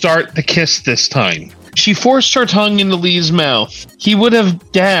to start the kiss this time. She forced her tongue into Lee's mouth. He would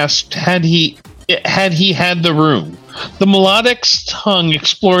have gasped had he had the room. The Melodic's tongue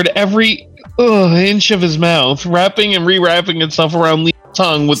explored every inch of his mouth, wrapping and re-wrapping itself around Lee's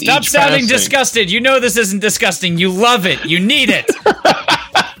tongue with Stop each sounding passing. disgusted. You know this isn't disgusting. You love it. You need it.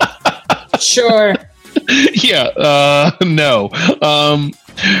 Sure. Yeah, no.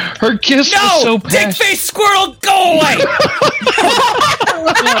 Her kiss was so passionate. Dick-faced squirrel, go away!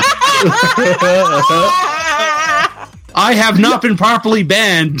 I have not been properly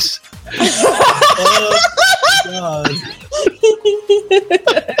banned. Oh, God.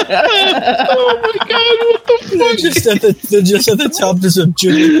 Oh my God, what the fuck? They're just at the top, there's a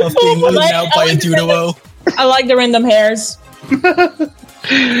Jigglypuff being eaten out by a Duo. I like the random hairs.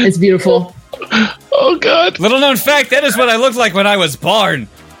 It's beautiful. Oh God. Little known fact, that is what I looked like when I was born.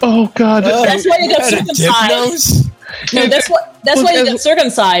 Oh God. That's why you got circumcised. No, that's why you got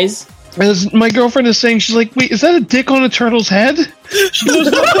circumcised. As my girlfriend is saying, she's like, wait, is that a dick on a turtle's head? She goes,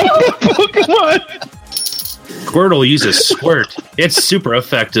 no, Pokemon. Squirtle uses Squirt. It's super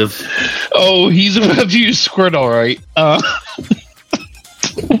effective. Oh, he's about to use Squirt, all right.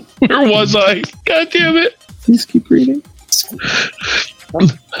 Where was I? God damn it. Please keep reading.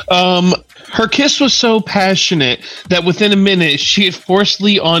 Her kiss was so passionate that within a minute she had forced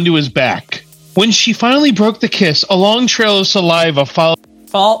Lee onto his back. When she finally broke the kiss, a long trail of saliva followed.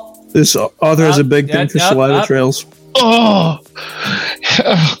 This author has a big thing for saliva trails. Oh,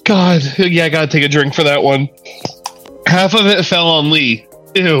 God. Yeah, I gotta take a drink for that one. Half of it fell on Lee.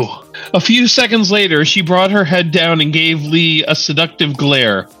 Ew. A few seconds later, she brought her head down and gave Lee a seductive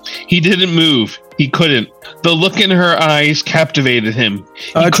glare. He didn't move. He couldn't. The look in her eyes captivated him.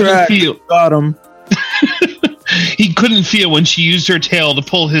 He couldn't feel. Got him. He couldn't feel when she used her tail to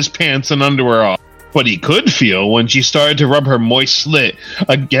pull his pants and underwear off. But he could feel when she started to rub her moist slit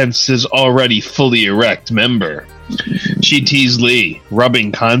against his already fully erect member. She teased Lee,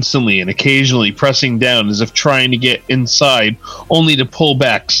 rubbing constantly and occasionally pressing down as if trying to get inside, only to pull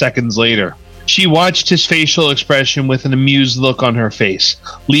back seconds later. She watched his facial expression with an amused look on her face.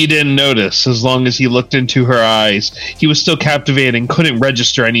 Lee didn't notice. As long as he looked into her eyes, he was still captivated and couldn't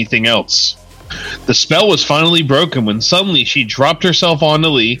register anything else. The spell was finally broken when suddenly she dropped herself onto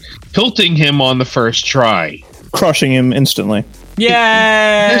Lee, tilting him on the first try. Crushing him instantly.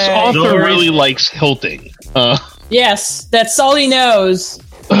 Yay! This author really likes hilting. Yes, that's all he knows.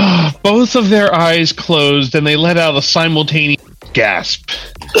 Both of their eyes closed and they let out a simultaneous gasp.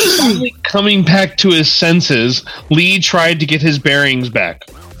 Finally coming back to his senses, Lee tried to get his bearings back.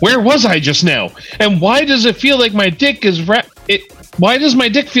 Where was I just now? And why does it feel like my dick is why does my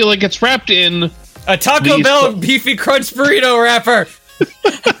dick feel like it's wrapped in a Taco Bell beefy crunch burrito wrapper?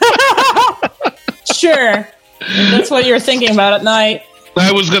 Sure. That's what you're thinking about at night.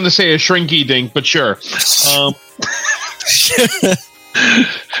 I was going to say a shrinky dink, but sure.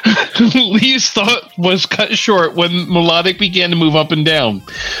 Lee's thought was cut short when Melodic began to move up and down.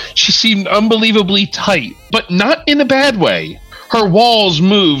 She seemed unbelievably tight, but not in a bad way. Her walls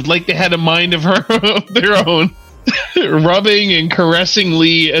moved like they had a mind of their own, rubbing and caressing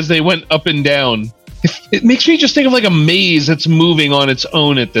Lee as they went up and down. It makes me just think of like a maze that's moving on its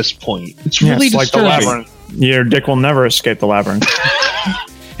own at this point. It's really it's disturbing. like the labyrinth. Your dick will never escape the labyrinth.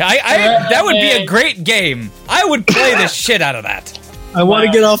 That would be a great game. I would play the shit out of that. I want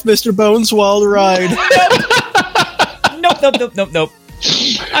to get off Mr. Bones' wild ride. Nope.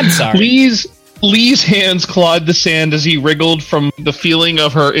 I'm sorry. Lee's hands clawed the sand as he wriggled from the feeling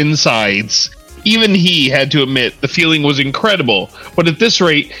of her insides. Even he had to admit the feeling was incredible, but at this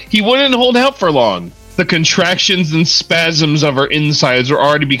rate, he wouldn't hold out for long. The contractions and spasms of her insides were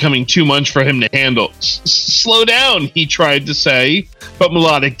already becoming too much for him to handle. Slow down, he tried to say, but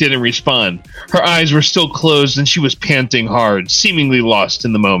Melodic didn't respond. Her eyes were still closed and she was panting hard, seemingly lost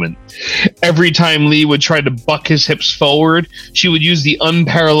in the moment. Every time Lee would try to buck his hips forward, she would use the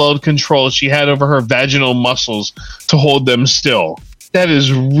unparalleled control she had over her vaginal muscles to hold them still. That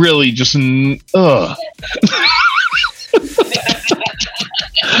is really just ugh.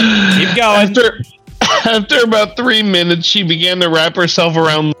 Keep going. After about 3 minutes, she began to wrap herself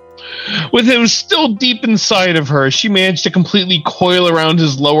around. With him still deep inside of her, she managed to completely coil around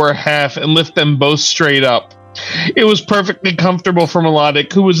his lower half and lift them both straight up. It was perfectly comfortable for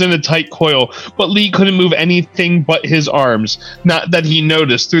Melodic, who was in a tight coil, but Lee couldn't move anything but his arms, not that he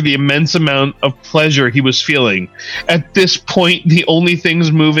noticed through the immense amount of pleasure he was feeling. At this point, the only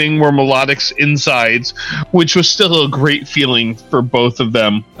things moving were Melodic's insides, which was still a great feeling for both of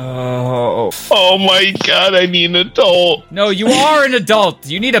them. Oh my god, I need an adult. No, you are an adult.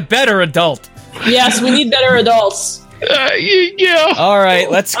 You need a better adult. Yes, we need better adults. Yeah. All right,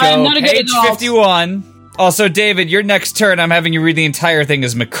 let's go. I'm not a good Page adult. 51. Also, David, your next turn, I'm having you read the entire thing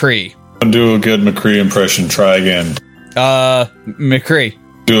as McCree. Do a good McCree impression. Try again. McCree.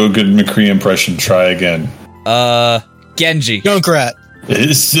 Do a good McCree impression. Try again. Genji. Junkrat.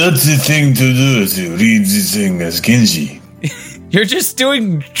 It's such a thing to do to read this thing as Genji. You're just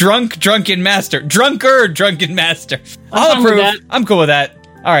doing drunken master. Drunken master. I'll fine with approve. that. I'm cool with that.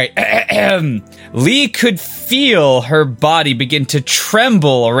 All right. Lee could feel her body begin to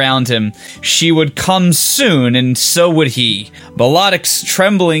tremble around him. She would come soon, and so would he. Melodic's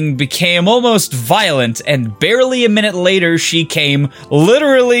trembling became almost violent, and barely a minute later she came,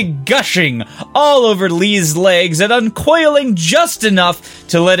 literally gushing all over Lee's legs and uncoiling just enough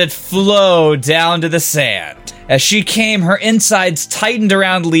to let it flow down to the sand. As she came, her insides tightened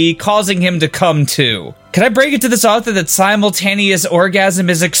around Lee, causing him to come too. Can I break it to this author that simultaneous orgasm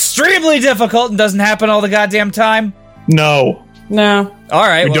is extremely difficult and doesn't happen all the goddamn time? No. No. All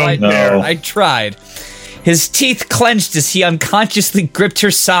right, We well, don't dare. I tried. His teeth clenched as he unconsciously gripped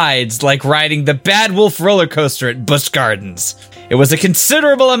her sides like riding the Bad Wolf roller coaster at Busch Gardens. It was a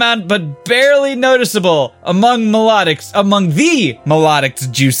considerable amount, but barely noticeable among the Melodic's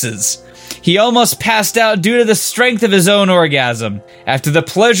juices. He almost passed out due to the strength of his own orgasm. After the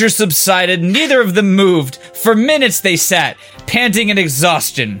pleasure subsided, neither of them moved. For minutes they sat, panting in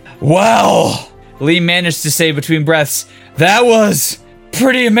exhaustion. Well, Lee managed to say between breaths, that was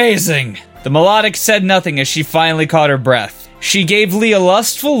pretty amazing. The Melodic said nothing as she finally caught her breath. She gave Lee a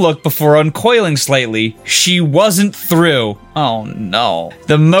lustful look before uncoiling slightly. She wasn't through. Oh no.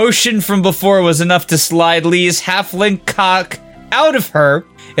 The motion from before was enough to slide Lee's half-length cock out of her.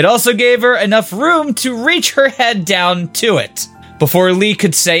 It also gave her enough room to reach her head down to it. Before Lee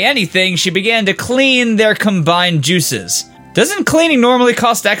could say anything, she began to clean their combined juices. Doesn't cleaning normally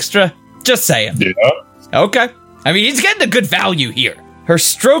cost extra? Just saying. Yeah. Okay. I mean, he's getting a good value here. Her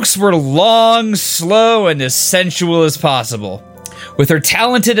strokes were long, slow, and as sensual as possible. With her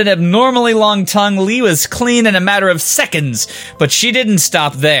talented and abnormally long tongue, Lee was clean in a matter of seconds, but she didn't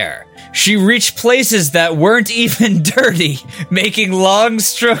stop there. She reached places that weren't even dirty, making long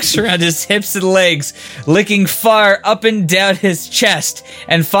strokes around his hips and legs, licking far up and down his chest,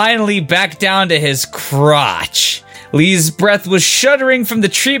 and finally back down to his crotch. Lee's breath was shuddering from the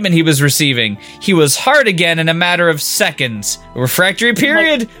treatment he was receiving. He was hard again in a matter of seconds. A refractory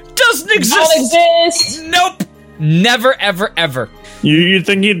period doesn't exist! Don't exist! Nope! Never, ever, ever. You'd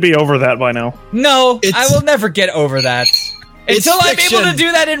think he'd be over that by now. No, I will never get over that. Until I'm able to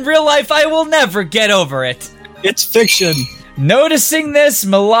do that in real life, I will never get over it. It's fiction. Noticing this,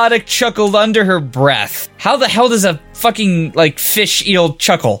 Melodic chuckled under her breath. How the hell does a fucking, fish eel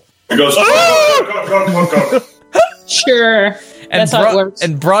chuckle? It goes, Sure. That's how it works.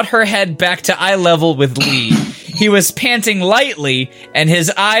 And brought her head back to eye level with Lee. He was panting lightly, and his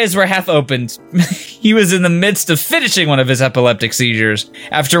eyes were half opened. He was in the midst of finishing one of his epileptic seizures.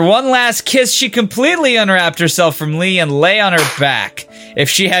 After one last kiss, she completely unwrapped herself from Lee and lay on her back. If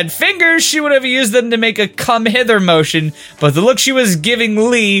she had fingers, she would have used them to make a come hither motion, but the look she was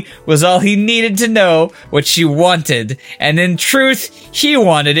giving Lee was all he needed to know what she wanted. And in truth, he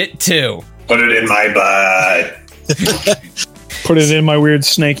wanted it too. Put it in my butt. Put it in my weird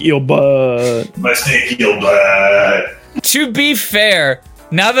snake eel butt. My snake eel butt. To be fair,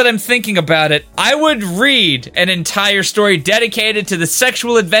 now that I'm thinking about it, I would read an entire story dedicated to the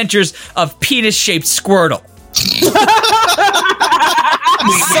sexual adventures of penis-shaped Squirtle.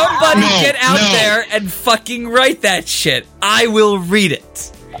 Somebody get out there and fucking write that shit. I will read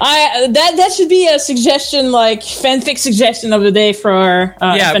it. That should be a suggestion, like fanfic suggestion of the day for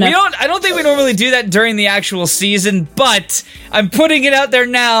FNF. I don't think we normally do that during the actual season, but I'm putting it out there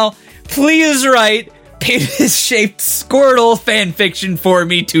now. Please write penis-shaped Squirtle fanfiction for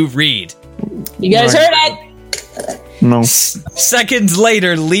me to read. You guys heard it. No. Seconds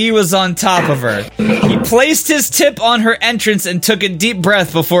later, Lee was on top of her. He placed his tip on her entrance and took a deep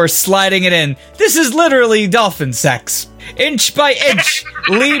breath before sliding it in. This is literally dolphin sex. Inch by inch,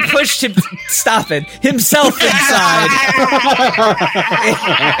 Lee pushed himself inside.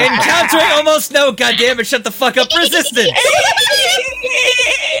 Encountering almost no, goddammit, shut the fuck up, resistance.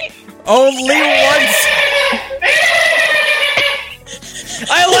 Only once.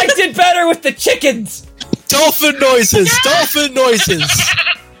 I liked it better with the chickens. Dolphin noises! Dolphin noises!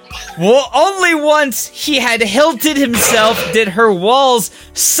 Well, only once he had hilted himself did her walls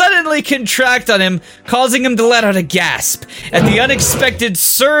suddenly contract on him, causing him to let out a gasp at the unexpected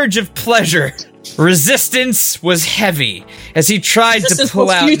surge of pleasure. Resistance was heavy as he tried to pull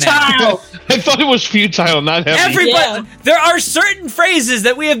out now. I thought it was futile, not heavy. There are certain phrases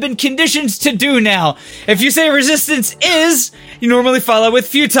that we have been conditioned to do now. If you say resistance is, you normally follow with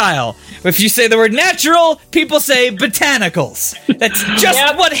futile. If you say the word natural, people say botanicals. That's just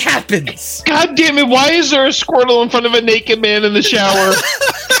what happens. God damn it, why is there a Squirtle in front of a naked man in the shower?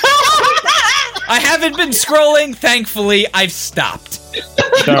 I haven't been scrolling, thankfully. I've stopped.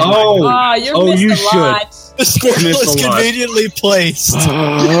 You're missing a lot. The Squirtle is conveniently placed.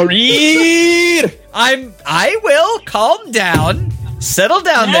 Read! I will calm down. Settle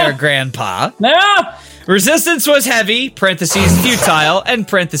down there, Grandpa. No! Resistance was heavy, parentheses, futile, and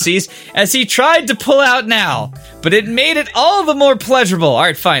parentheses, as he tried to pull out now, but it made it all the more pleasurable. All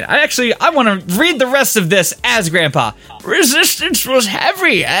right, fine. I want to read the rest of this as Grandpa. Resistance was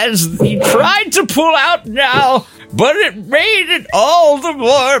heavy as he tried to pull out now, but it made it all the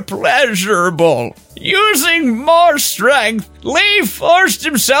more pleasurable. Using more strength, Lee forced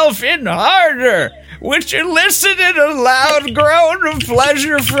himself in harder, which elicited a loud groan of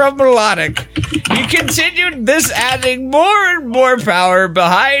pleasure from Melodic. He continued this, adding more and more power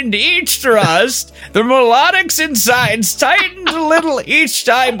behind each thrust. The Melodic's insides tightened a little each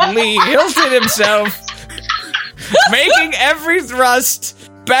time Lee hilted himself, making every thrust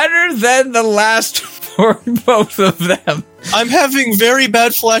better than the last for both of them. I'm having very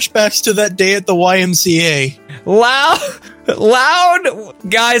bad flashbacks to that day at the YMCA. Loud,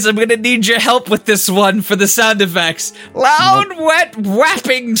 guys, I'm gonna need your help with this one for the sound effects. Loud, wet,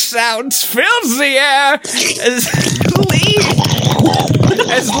 whapping sounds fills the air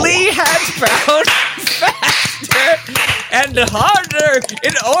as Lee had found faster and harder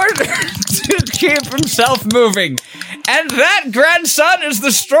in order to keep himself moving. And that, grandson, is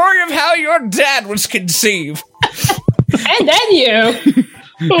the story of how your dad was conceived. And then you.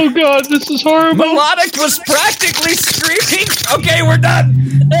 Oh god, this is horrible. Melodic was practically screaming. Okay, we're done.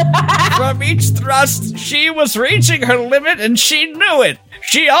 From each thrust, she was reaching her limit and she knew it.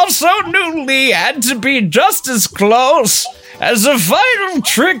 She also knew Lee had to be just as close. As a final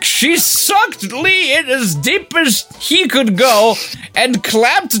trick, she sucked Lee in as deep as he could go and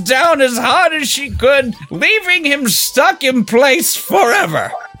clamped down as hard as she could, leaving him stuck in place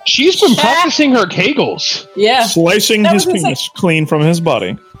forever. She's been practicing her kegels. Yeah. Slicing his penis clean from his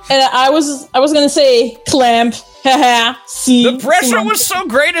body. And I was gonna say clamp. Haha. See. The pressure was so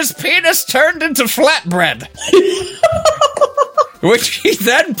great his penis turned into flatbread. Which he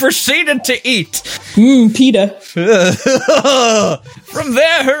then proceeded to eat. Pita. From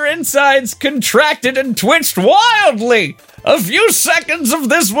there, her insides contracted and twitched wildly. A few seconds of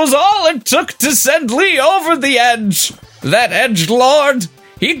this was all it took to send Lee over the edge. That edgelord,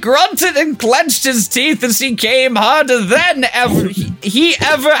 he grunted and clenched his teeth as he came harder than he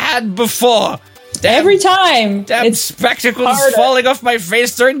ever had before. Every time. Damn spectacles falling off my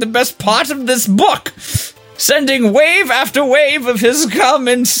face during the best part of this book. Sending wave after wave of his cum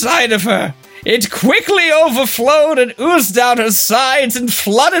inside of her. It quickly overflowed and oozed down her sides and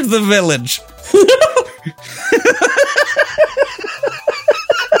flooded the village.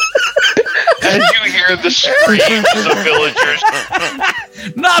 As you hear the screams of villagers.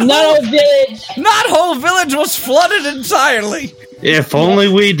 Not whole village was flooded entirely. If only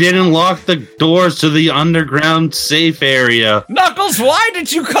we didn't lock the doors to the underground safe area. Knuckles, why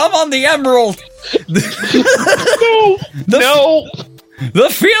did you come on the Emerald? No. The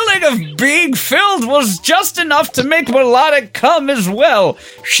feeling of being filled was just enough to make Melodic come as well.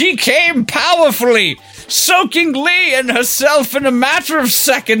 She came powerfully, soaking Lee and herself in a matter of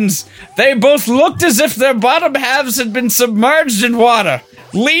seconds. They both looked as if their bottom halves had been submerged in water.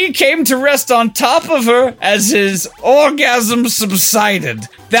 Lee came to rest on top of her as his orgasm subsided.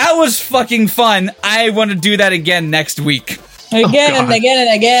 That was fucking fun. I want to do that again next week. Again and again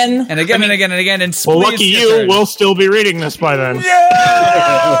and again. And again and again and again. And well, lucky you, we'll still be reading this by then. No!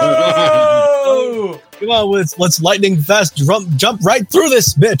 Come on, let's lightning fast jump right through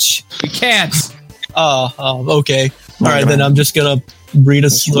this bitch. We can't. Okay. All right, then I'm just gonna read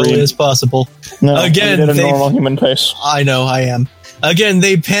as slowly as possible. No, again, at a normal human pace. I know, I am. Again,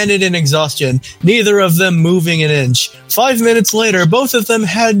 they panted in exhaustion, neither of them moving an inch. 5 minutes later, both of them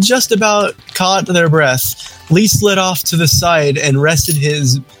had just about caught their breath. Lee slid off to the side and rested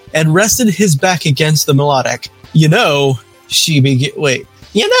his back against the melodic. She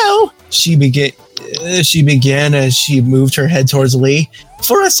began as she moved her head towards Lee.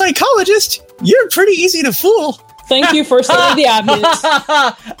 For a psychologist, you're pretty easy to fool. Thank you for stating the obvious.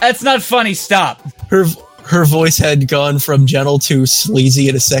 That's not funny. Stop. Her voice had gone from gentle to sleazy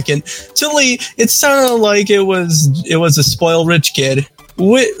in a second. To Lee, it sounded like it was a spoiled rich kid.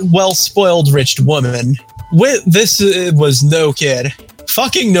 Spoiled rich woman. This was no kid.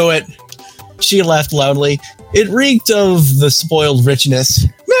 Fucking knew it. She laughed loudly. It reeked of the spoiled richness.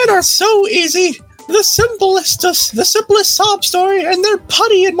 Men are so easy. The simplest sob story, and they're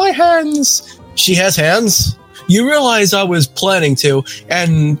putty in my hands. She has hands? You realize I was planning to,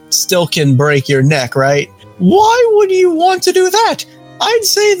 and still can break your neck, right? Why would you want to do that? I'd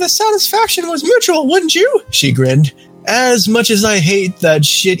say the satisfaction was mutual, wouldn't you? She grinned. As much as I hate that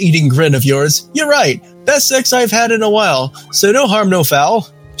shit-eating grin of yours, you're right. Best sex I've had in a while, so no harm, no foul.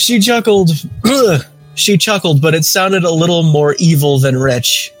 She chuckled. She chuckled, but it sounded a little more evil than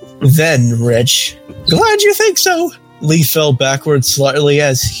rich. Glad you think so. Lee fell backwards slightly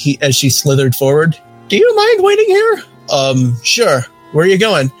as she slithered forward. Do you mind waiting here? Sure. Where are you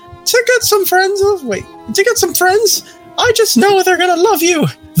going? To get some friends. I just know they're gonna love you.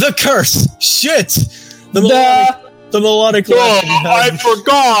 The curse. Shit. The melodic. I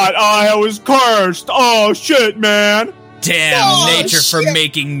forgot I was cursed. Oh shit, man. Damn nature for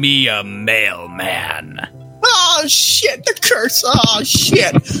making me a mailman. Oh shit, the curse. Oh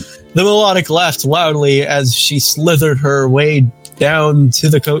shit. The melodic laughed loudly as she slithered her way down to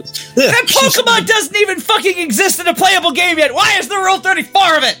the coast. That Pokemon doesn't even fucking exist in a playable game yet. Why is there Rule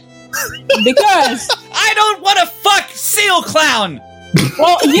 34 of it? Because I don't want to fuck Seal Clown.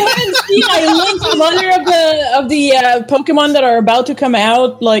 Well, you haven't seen I linked some other of the Pokemon that are about to come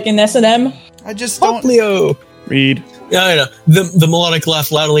out, like in S&M. I just don't. Leo. Read. Yeah, I know. The melodic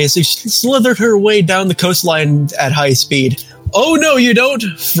laughed loudly as she slithered her way down the coastline at high speed. Oh no, you don't!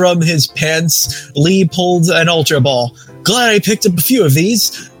 From his pants, Lee pulled an Ultra Ball. Glad I picked up a few of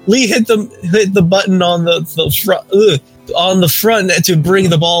these. Lee hit the button on the front to bring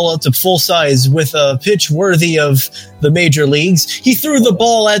the ball up to full size with a pitch worthy of the major leagues. He threw the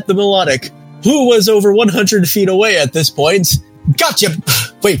ball at the melodic, who was over 100 feet away at this point. Gotcha,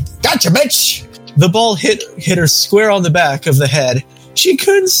 bitch! The ball hit her square on the back of the head. She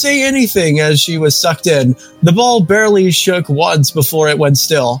couldn't say anything as she was sucked in. The ball barely shook once before it went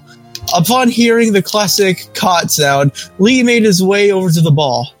still. Upon hearing the classic caught sound, Lee made his way over to the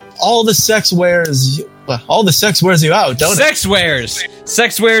ball. All the sex wears you out, don't it? Sex wares!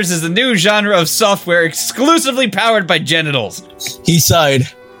 Sex wares is a new genre of software exclusively powered by genitals. He sighed.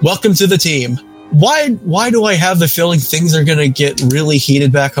 Welcome to the team. Why do I have the feeling things are gonna get really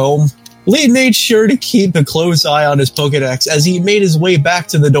heated back home? Lee made sure to keep a close eye on his Pokedex as he made his way back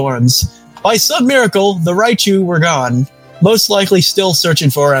to the dorms. By some miracle, the Raichu were gone, most likely still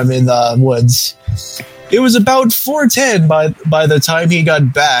searching for him in the woods. It was about 4:10 by the time he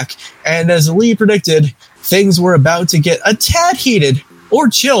got back, and as Lee predicted, things were about to get a tad heated, or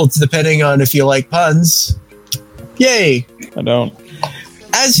chilled, depending on if you like puns. Yay! I don't.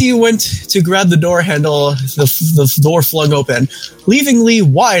 As he went to grab the door handle, the door flung open, leaving Lee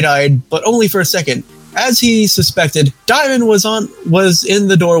wide-eyed, but only for a second. As he suspected, Diamond was in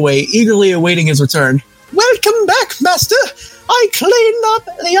the doorway, eagerly awaiting his return. Welcome back, Master! I cleaned up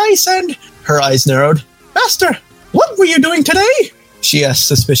the ice and... Her eyes narrowed. Master, what were you doing today? She asked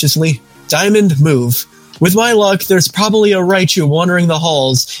suspiciously. Diamond, move. With my luck, there's probably a Raichu wandering the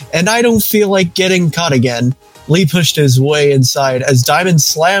halls, and I don't feel like getting caught again. Lee pushed his way inside as Diamond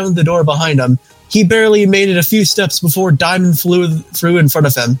slammed the door behind him. He barely made it a few steps before Diamond flew through in front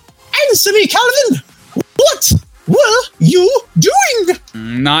of him. Answer me, Calvin! What were you doing?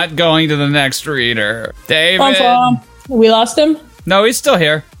 Not going to the next reader. David! We lost him? No, he's still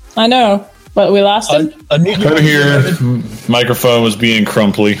here. I know, but we lost him? I'm here. Microphone was being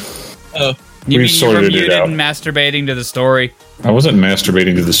crumply. Oh. You We mean you were sorted it muted out. and masturbating to the story? I wasn't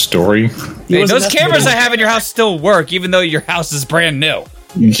masturbating to the story. Hey, those cameras I have in your house still work, even though your house is brand new.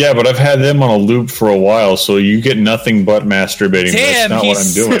 Yeah, but I've had them on a loop for a while, so you get nothing but masturbating. Damn, That's not what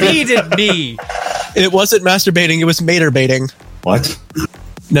I'm doing. he speeded me. It wasn't masturbating, it was mater-baiting. What?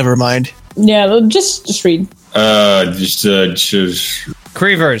 Never mind. Yeah, just read. Just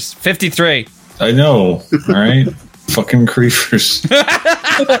Creevers, 53. I know, alright? Fucking creepers.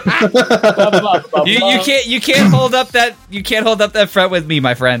 You can't hold up that front with me,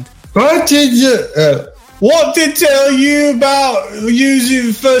 my friend. What did tell you about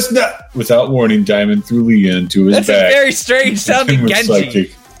using first nut? Without warning, Diamond threw Leah into his That's back. a very strange sounding With Genji.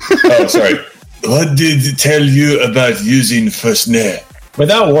 psychic. Oh, sorry. What did it tell you about using first net?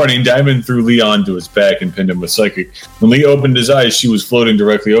 Without warning, Diamond threw Lee onto his back and pinned him with psychic. When Lee opened his eyes, she was floating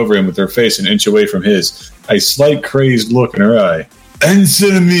directly over him with her face an inch away from his, a slight crazed look in her eye.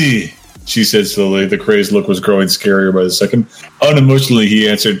 Answer me, she said slowly. The crazed look was growing scarier by the second. Unemotionally, he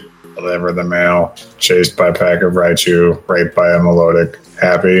answered, "Deliver the mail. Chased by a pack of Raichu. Raped by a melodic.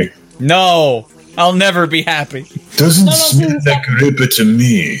 Happy?" No, I'll never be happy. Doesn't smell like Ripper to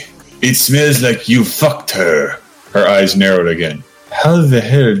me. It smells like you fucked her. Her eyes narrowed again. How the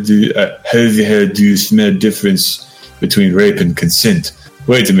hell do you smell difference between rape and consent?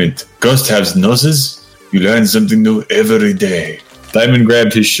 Wait a minute. Ghost has noses? You learn something new every day. Diamond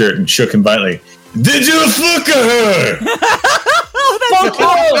grabbed his shirt and shook him violently. Did you fuck her?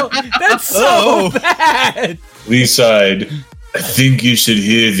 That's so bad. Lee sighed. I think you should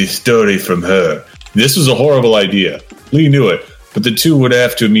hear the story from her. This was a horrible idea. Lee knew it, but the two would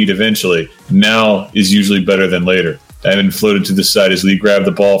have to meet eventually. Now is usually better than later. Diamond floated to the side as Lee grabbed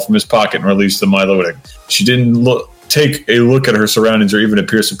the ball from his pocket and released the Milotic. She didn't take a look at her surroundings or even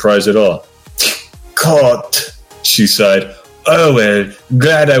appear surprised at all. Caught, she sighed. Oh well,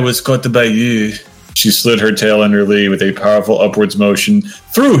 glad I was caught by you. She slid her tail under Lee with a powerful upwards motion,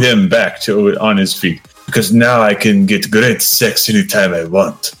 threw him back on his feet. Because now I can get great sex anytime I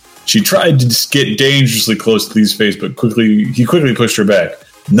want. She tried to get dangerously close to Lee's face, but he quickly pushed her back.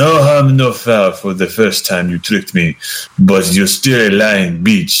 No harm, no foul for the first time you tricked me, but you're still a lying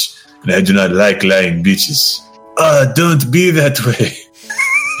bitch, and I do not like lying bitches. Don't be that way.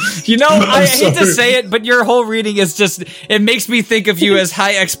 You know, I hate to sorry. say it, but your whole reading is just, it makes me think of you as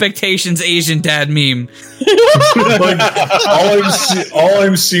high expectations Asian dad meme. Like, all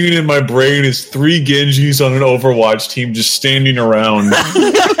I'm seeing in my brain is 3 Genjis on an Overwatch team just standing around like,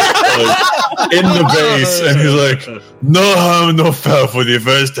 in the base, and he's like, No harm, no foul for the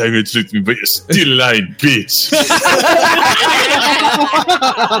first time you tricked me, but you're still a lying bitch.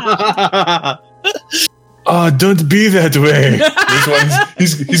 Don't be that way. This one's,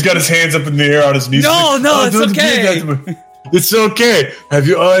 he's got his hands up in the air on his knees. No, it's don't be okay. that way. It's okay. Have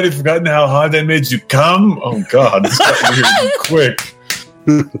you already forgotten how hard I made you come? Oh God, this got weird quick.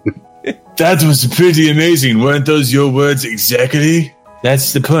 That was pretty amazing. Weren't those your words exactly?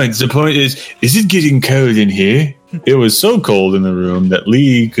 That's the point. The point is it getting cold in here? It was so cold in the room that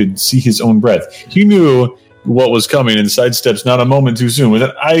Lee could see his own breath. He knew what was coming and sidesteps not a moment too soon with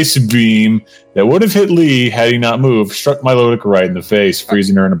an ice beam that would have hit Lee had he not moved, struck Milotic right in the face,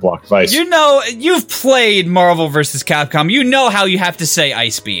 freezing her in a block of ice. You know, you've played Marvel vs. Capcom. You know how you have to say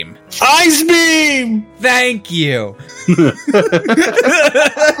Ice Beam. Ice beam! Thank you.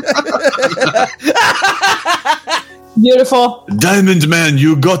 Beautiful. Diamond Man,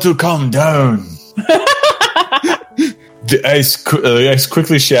 you got to calm down. The ice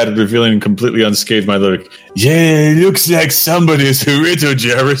quickly shattered, revealing completely unscathed Milotic. Yeah, looks like somebody's Rito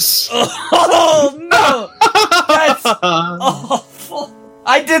Jarvis. Oh, no. That's awful.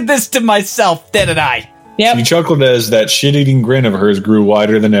 I did this to myself, didn't I? Yep. She chuckled as that shit-eating grin of hers grew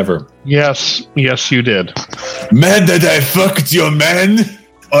wider than ever. Yes, you did. Mad that I fucked your man?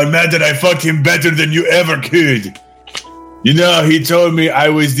 Or mad that I fucked him better than you ever could? You know, he told me I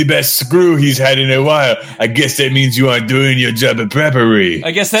was the best screw he's had in a while. I guess that means you aren't doing your job of properly.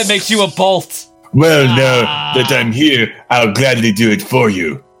 I guess that makes you a bolt. Well, now that I'm here, I'll gladly do it for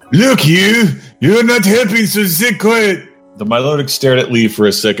you. Look, you're not helping, so sit quiet. The Milotic stared at Lee for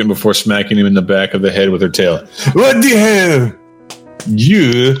a second before smacking him in the back of the head with her tail. What the hell?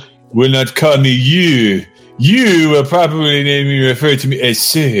 You will not call me you. You will properly name me, refer to me as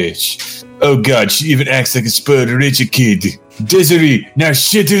such. Oh God, she even acts like a spoiled rich kid. Desiree, now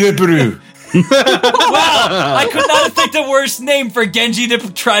shit it up, Peru. Wow, I could not have picked a worse name for Genji to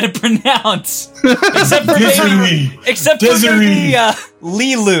try to pronounce. Except for maybe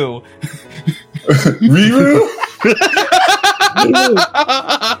Lilu. Riru?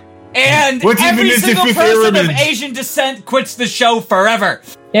 And What even every is the single fifth person of element? Asian descent quits the show forever.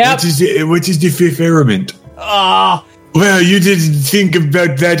 Yep. What is the fifth element? Ah, Well, you didn't think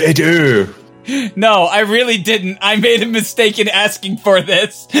about that at all. No, I really didn't. I made a mistake in asking for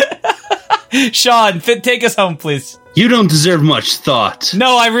this. Sean, take us home, please. You don't deserve much thought.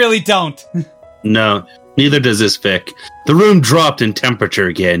 No, I really don't. No, neither does this Vic. The room dropped in temperature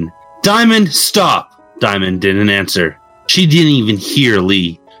again. Diamond, stop! Diamond didn't answer. She didn't even hear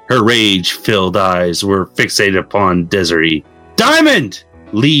Lee. Her rage-filled eyes were fixated upon Desiree. Diamond!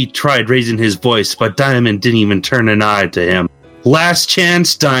 Lee tried raising his voice, but Diamond didn't even turn an eye to him. Last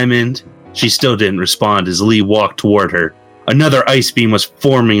chance, Diamond. She still didn't respond as Lee walked toward her. Another ice beam was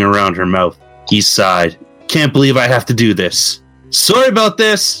forming around her mouth. He sighed. Can't believe I have to do this. Sorry about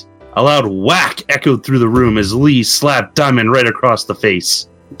this. A loud whack echoed through the room as Lee slapped Diamond right across the face.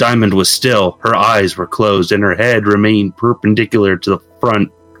 Diamond was still, her eyes were closed, and her head remained perpendicular to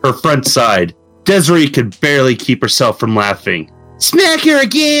her front side. Desiree could barely keep herself from laughing. Smack her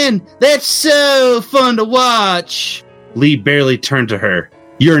again! That's so fun to watch! Lee barely turned to her.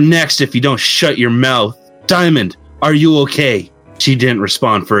 You're next if you don't shut your mouth. Diamond, are you okay? She didn't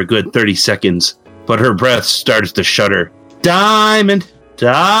respond for a good 30 seconds, but her breath started to shudder. Diamond!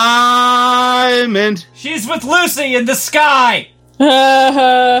 Diamond! She's with Lucy in the sky!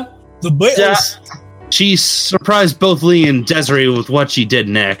 The Beatles. She surprised both Lee and Desiree with what she did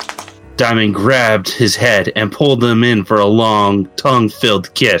next. Diamond grabbed his head and pulled him in for a long,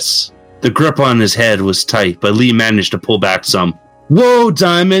 tongue-filled kiss. The grip on his head was tight, but Lee managed to pull back some. Whoa,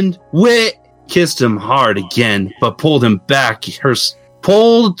 Diamond! Wait! Kissed him hard again, but pulled back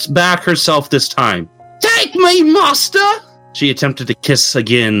herself this time. Take me, master! She attempted to kiss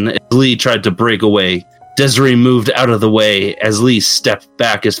again as Lee tried to break away. Desiree moved out of the way as Lee stepped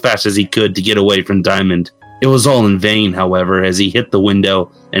back as fast as he could to get away from Diamond. It was all in vain, however, as he hit the window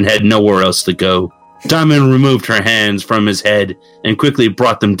and had nowhere else to go. Diamond removed her hands from his head and quickly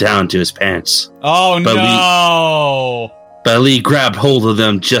brought them down to his pants. Oh, no! But Lee grabbed hold of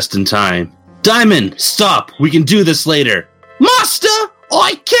them just in time. Diamond, stop! We can do this later. Master!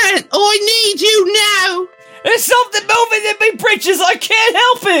 I can't! I need you now! There's something moving in my britches! I can't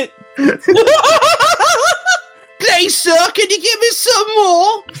help it! Please, sir, can you give me some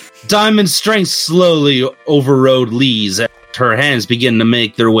more? Diamond's strength slowly overrode Lee's as her hands began to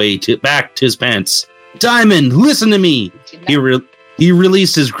make their way back to his pants. Diamond, listen to me! He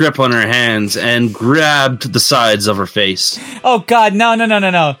released his grip on her hands and grabbed the sides of her face. Oh, God, no.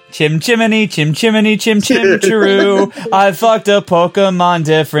 Chim chimney, chim chimney, chim chim chiroo. I fucked a Pokemon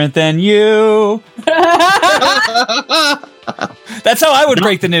different than you. That's how I would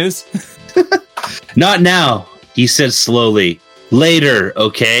break the news. Not now, he said slowly. Later,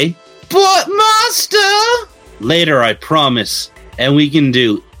 okay? But, master! Later, I promise. And we can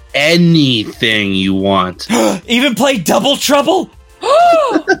do anything you want. Even play Double Trouble?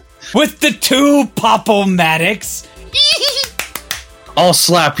 With the two Pop-O-Matics? I'll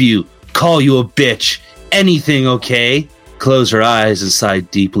slap you, call you a bitch, anything, okay? Close her eyes and sighed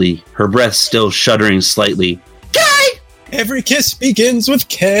deeply, her breath still shuddering slightly. K! Every kiss begins with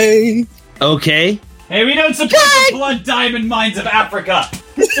K. Okay. Hey, we don't support the blood diamond mines of Africa.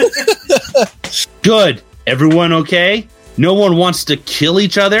 Good. Everyone okay? No one wants to kill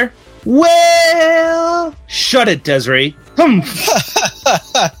each other? Well... Shut it, Desiree.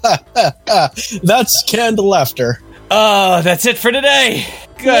 That's canned laughter. That's it for today.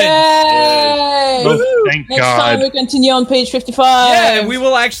 Good. Yay! Oh, thank Next God. time we continue on page 55. Yeah, we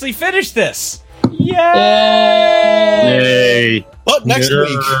will actually finish this. Yay! Yay. But next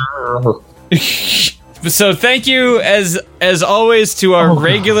week. So thank you as always to our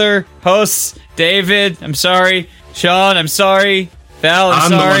regular hosts. David, I'm sorry. Sean, I'm sorry. Val,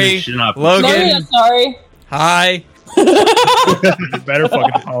 I'm the one sorry. that should not be. Logan, Mary, I'm sorry. hi. You better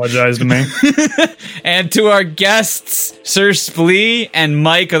fucking apologize to me. And to our guests, Sir Splee and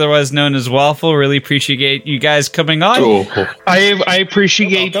Mike, otherwise known as Waffle, really appreciate you guys coming on. I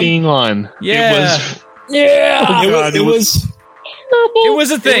appreciate being on. Yeah. It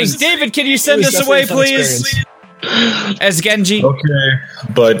was a thing. David, can you send us away, please? As Genji. Okay,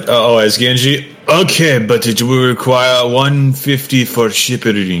 but as Genji. Okay, but it will require 150 for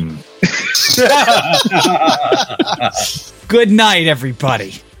shipping. Good night,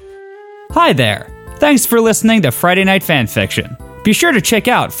 everybody. Hi there. Thanks for listening to Friday Night Fanfiction. Be sure to check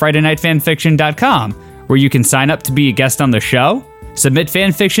out FridayNightFanfiction.com, where you can sign up to be a guest on the show, submit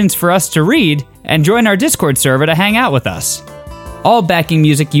fanfictions for us to read, and join our Discord server to hang out with us. All backing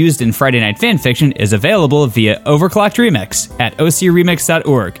music used in Friday Night Fanfiction is available via Overclocked Remix at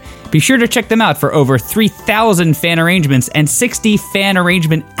ocremix.org. Be sure to check them out for over 3,000 fan arrangements and 60 fan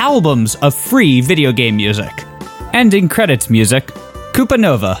arrangement albums of free video game music. Ending credits music, Koopa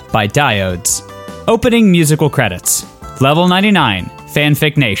Nova by Diodes. Opening musical credits, Level 99,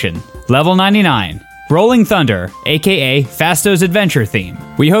 Fanfic Nation. Level 99, Rolling Thunder, aka Fasto's Adventure theme.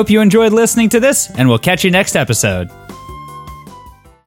 We hope you enjoyed listening to this, and we'll catch you next episode.